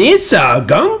movies? Misa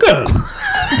Gungan.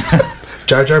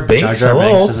 Jar Jar Jar Binks. Jar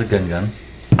Hello. Binks is a gun.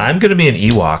 I'm gonna be an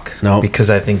Ewok. No. because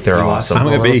I think they're Ewoks. awesome. I'm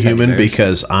gonna be a Little teddy human bears.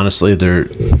 because honestly, they're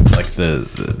like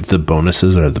the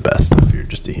bonuses are the best if you're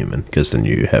just a human because then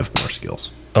you have more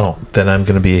skills. Oh, then I'm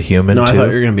gonna be a human No, too. I thought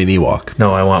you were gonna be an Ewok.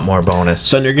 No, I want more bonus.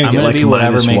 Son, you're gonna I'm get gonna like be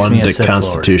whatever minus makes one me a to Sith Lord.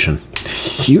 Constitution.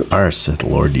 You are a Sith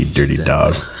Lord, you dirty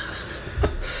dog.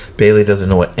 Bailey doesn't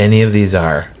know what any of these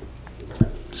are.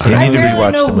 So you I need to barely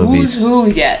rewatch know the movies. who's who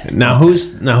yet. Now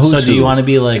who's So do who? you want to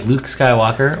be like Luke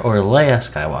Skywalker or Leia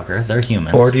Skywalker? They're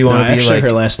humans. Or do you No, want to be actually, like?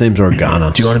 her last name's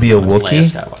Organa. Do you want to be a It's Leia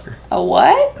Wookiee? Skywalker. A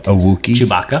what? a Wookiee?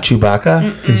 Chewbacca.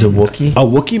 Chewbacca is a Wookiee. A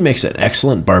Wookiee makes an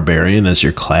excellent barbarian as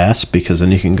your class because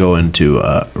then you can go into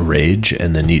rage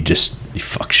and then you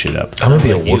fuck shit up. I'm gonna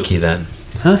be a like you. Wookiee then.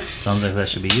 Sounds like that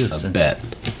should be you. I Since bet.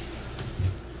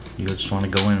 you just want to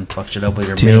go in and fuck shit up with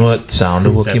your Do you know mates. what sound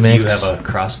a Except Wookiee makes? You have a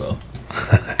crossbow.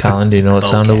 Colin, do you know what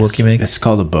sound a Wookiee makes? It's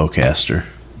called a bowcaster.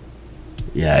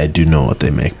 Yeah, I do know what they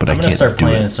make, but I'm I gonna can't start do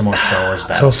playing it. some more Star Wars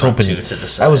I was Battlefront hoping. 2 to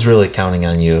decide. I was really counting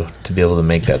on you to be able to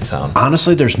make that sound.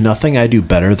 Honestly, there's nothing I do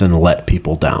better than let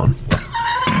people down.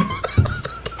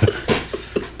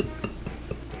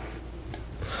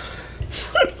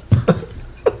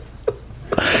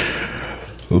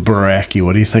 Baraki,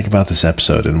 what do you think about this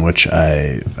episode in which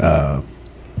I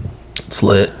It's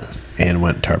lit. and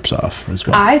went tarps off as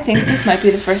well? I think this might be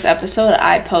the first episode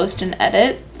I post and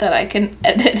edit that I can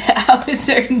edit out a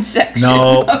certain section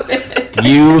No. of it.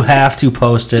 You have to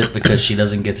post it because she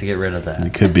doesn't get to get rid of that.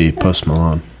 It could be Post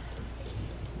Malone.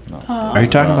 Are you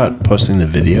talking about posting the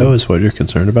video? Is what you're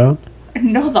concerned about?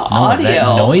 No, the No, audio.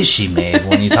 that noise she made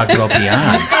when you talked about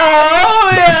Beyond.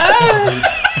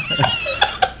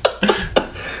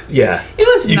 Yeah. It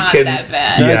was You not can- that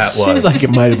bad. Yeah, It it seemed was. like it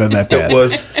might have been that bad. It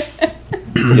was.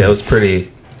 Yeah, it was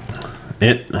pretty.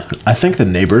 I think the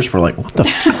neighbors were like, "What the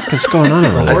fuck is going on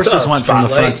over The there?" horses went from the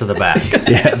spotlight. front to the back.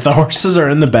 Yeah, the horses are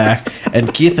in the back,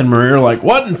 and Keith and Marie are like,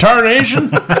 "What in tarnation?"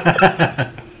 I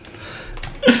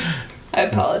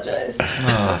apologize.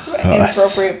 For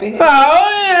inappropriate behavior.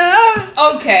 Oh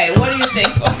yeah. Okay, what do you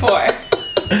think before?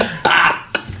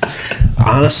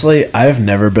 Honestly, I've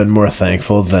never been more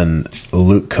thankful than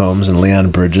Luke Combs and Leon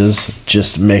Bridges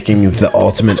just making the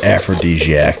ultimate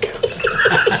aphrodisiac.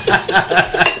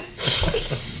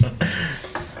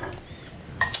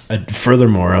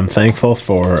 Furthermore, I'm thankful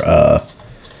for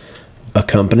a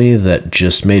company that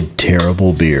just made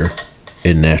terrible beer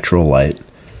in natural light,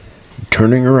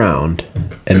 turning around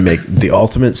and make the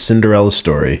ultimate Cinderella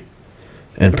story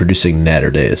and producing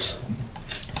Natter Days.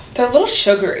 They're a little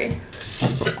sugary.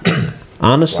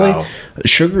 Honestly, Wow.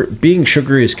 being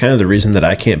sugary is kind of the reason that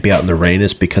I can't be out in the rain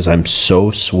is because I'm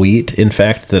so sweet, in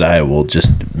fact, that I will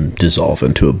just dissolve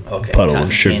into a Okay, puddle of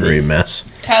cotton sugary candy. mess.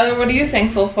 Tyler, what are you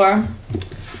thankful for?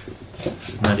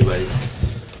 Nutty buddies.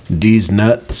 These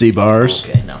nutsy bars.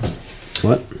 Okay, no.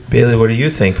 What? Bailey, what are you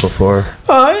thankful for?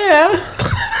 Oh, yeah.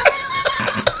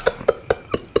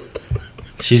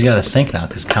 She's got to think now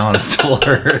because Colin stole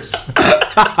hers.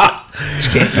 She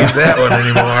can't use that one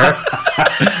anymore.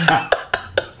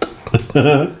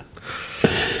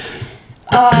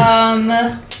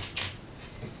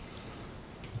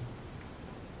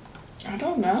 I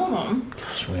don't know.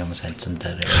 Gosh, we almost had some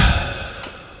dead air.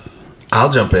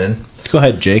 I'll jump in. Go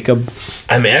ahead, Jacob.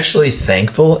 I'm actually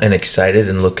thankful and excited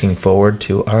and looking forward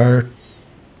to our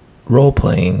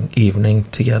role-playing evening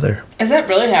together. Is that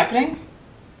really happening?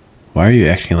 Why are you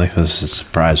acting like this is a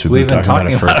surprise? We've been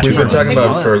talking about it We've been talking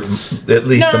about it for at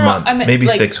least a month, I meant, maybe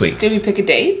like, 6 weeks. Did we pick a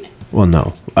date? Well,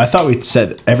 no. I thought we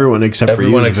said everyone except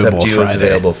Everyone for you is except available you Friday. is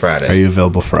available Friday. Are you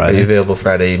available Are Friday? you available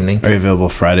Friday evening? Are you available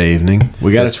Friday evening?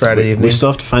 We got This Friday evening? We still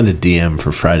have to find a DM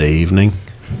for Friday evening.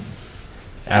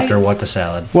 After what the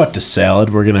salad? What the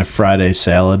salad? We're gonna Friday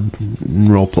salad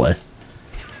role play.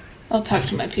 I'll talk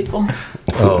to my people.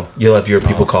 Oh, you'll have your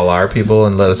people call our people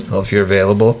and let us know if you're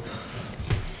available.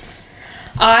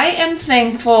 I am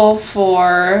thankful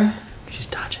for She's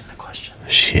dodging the question.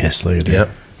 Yes, look at it. Yep.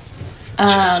 She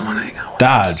doesn't want to hang out with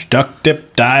Dodge, duck,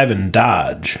 dip, dive, and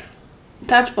dodge.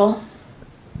 dodgeball.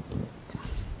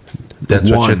 That's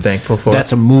what One. you're thankful for?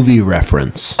 That's a movie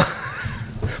reference.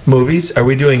 Movies? Are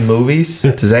we doing movies?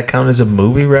 Does that count as a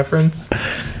movie reference?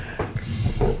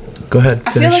 Go ahead.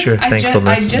 I feel Finish like your I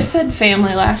thankfulness. just said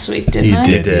family last week, didn't You I?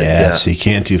 did, did, yeah, yeah. So you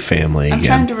can't do family I'm again.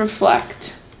 trying to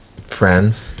reflect.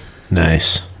 Friends.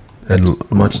 Nice. That's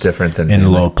And much different than in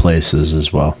family. low places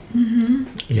as well.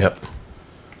 Yep.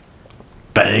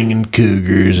 Banging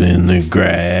cougars in the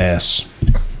grass.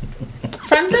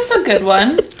 Friends is a good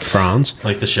one. Franz.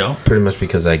 Like the show? Pretty much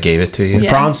because I gave it to you.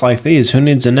 Yeah. Prawns like these. Who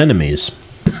needs an enemies?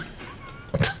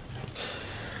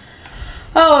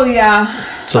 Oh yeah.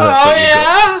 So that's what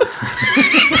you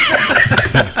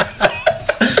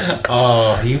go-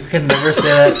 Oh, you can never say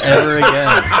that ever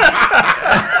again.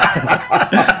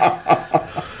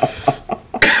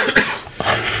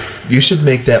 You should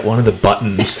make that one of the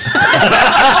buttons.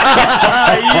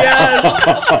 Yes!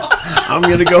 I'm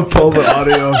gonna go pull the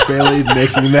audio of Bailey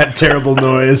making that terrible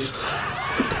noise.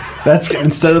 That's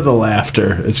instead of the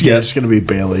laughter. It's just gonna be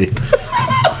Bailey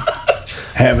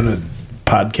having a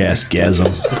podcast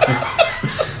gasm.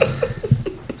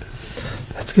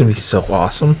 That's going to be so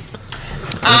awesome.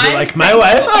 I'm Like my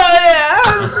wife.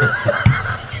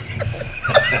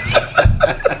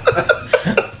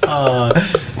 Oh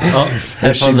Oh,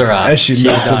 headphones are off. As she She's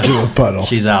melts done. into a puddle.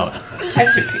 She's out. I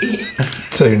have to pee.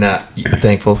 So you're not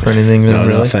thankful for anything then, no,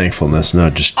 really? no thankfulness. No,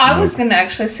 just I was gonna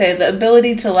actually say the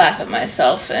ability to laugh at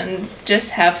myself and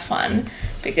just have fun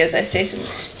because I say some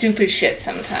stupid shit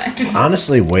sometimes.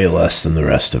 honestly way less than the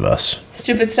rest of us.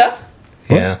 Stupid stuff.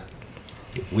 Yeah.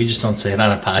 We just don't say it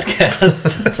on a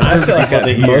podcast. I feel like What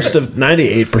they hear. most of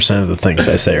 98% of the things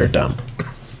I say are dumb.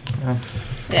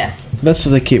 Yeah. That's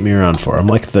what they keep me around for. I'm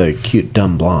like the cute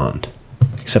dumb blonde,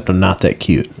 except I'm not that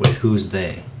cute. Wait, who's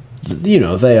they? You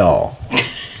know, they all.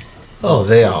 Oh,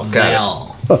 they all got They it.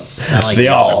 all. Sound like They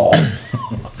all.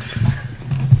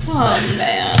 Oh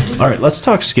man. All right, let's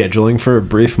talk scheduling for a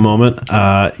brief moment.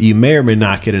 You may or may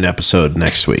not get an episode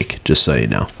next week, just so you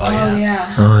know. Oh, Oh yeah.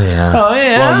 yeah. Oh,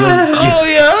 yeah. Oh,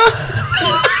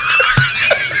 yeah.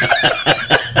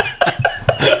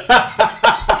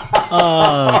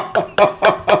 Oh,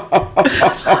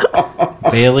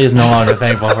 Bailey is no longer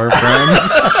thankful for her friends.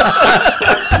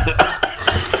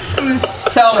 I'm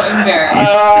so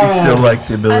embarrassed. You still like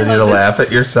the ability I to love this. laugh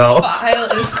at yourself?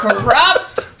 File is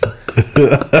corrupt.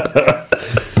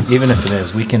 Even if it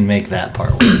is, we can make that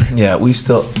part work. Yeah, we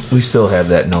still have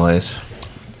that noise.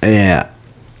 Yeah.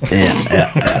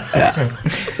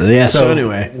 Yeah, so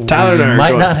anyway, Tyler and I are might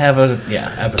going- not have a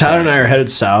episode. Tyler and I are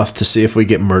headed south to see if we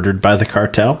get murdered by the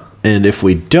cartel. And if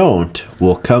we don't,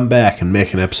 we'll come back and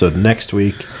make an episode next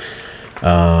week.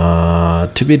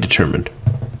 To be determined.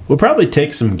 We'll probably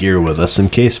take some gear with us in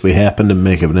case we happen to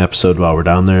make an episode while we're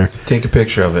down there. Take a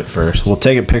picture of it first. We'll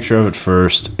take a picture of it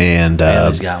first, and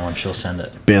Bailey's got one. She'll send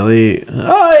it. Bailey,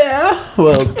 oh yeah,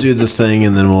 we'll do the thing,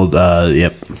 and then we'll,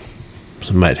 yep,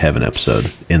 we might have an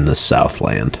episode in the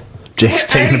Southland. Jake's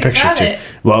I taking a already picture got too. it.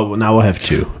 Well, now we'll have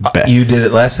two. You did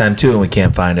it last time, too, and we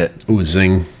can't find it.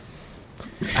 Oozing.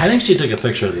 I think she took a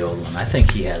picture of the old one. I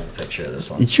think he had a picture of this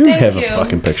one. You Thank have you. a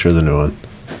fucking picture of the new one.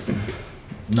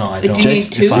 No, I Do don't. you need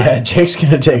two? Yeah, Jake's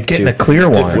gonna take Getting two. a clear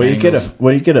one. Will you get a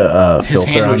His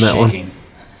filter hand on was that shaking. one?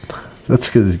 That's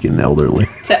because he's getting elderly.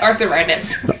 It's that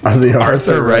arthritis. Are the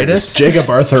Arthritis? Jacob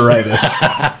arthritis.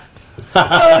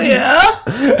 Oh yeah.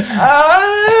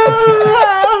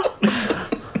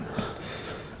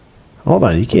 Hold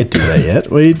on, you can't do that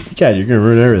yet. What you got? You're gonna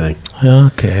ruin everything.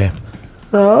 Okay.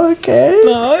 Okay.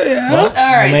 Oh yeah. Well,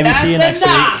 All right, maybe that's see you next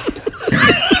enough. week.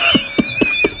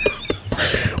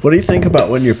 What do you think about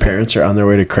when your parents are on their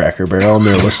way to Cracker Barrel and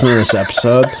they're listening to this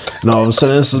episode, and all of a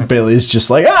sudden Mrs. Bailey's just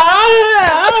like,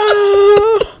 ah!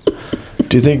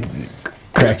 Do you think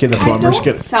Cracky the plumber's Don't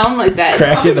gonna sound like that.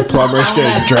 Cracky the plumber's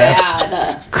gonna drive?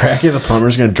 Bad. Cracky the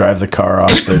plumber's gonna drive the car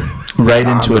off the Right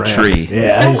into a ramp. tree.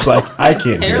 Yeah, he's like, I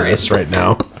can't hear this right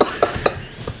now.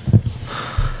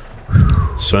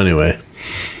 So anyway,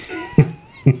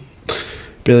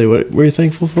 Bailey, what were you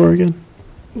thankful for again?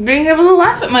 Being able to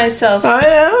laugh at myself. Oh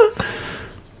yeah.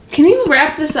 Can you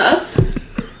wrap this up?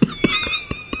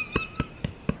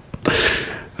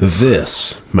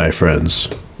 This, my friends,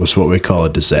 was what we call a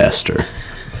disaster.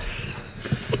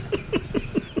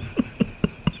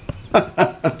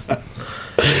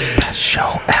 Best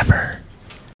show ever.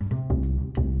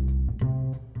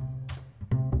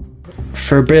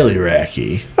 For Bailey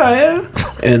Racky.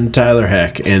 And Tyler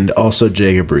Heck, and also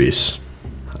Jacob Reese,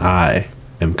 I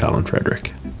am Colin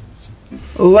Frederick.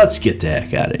 Let's get the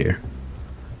heck out of here.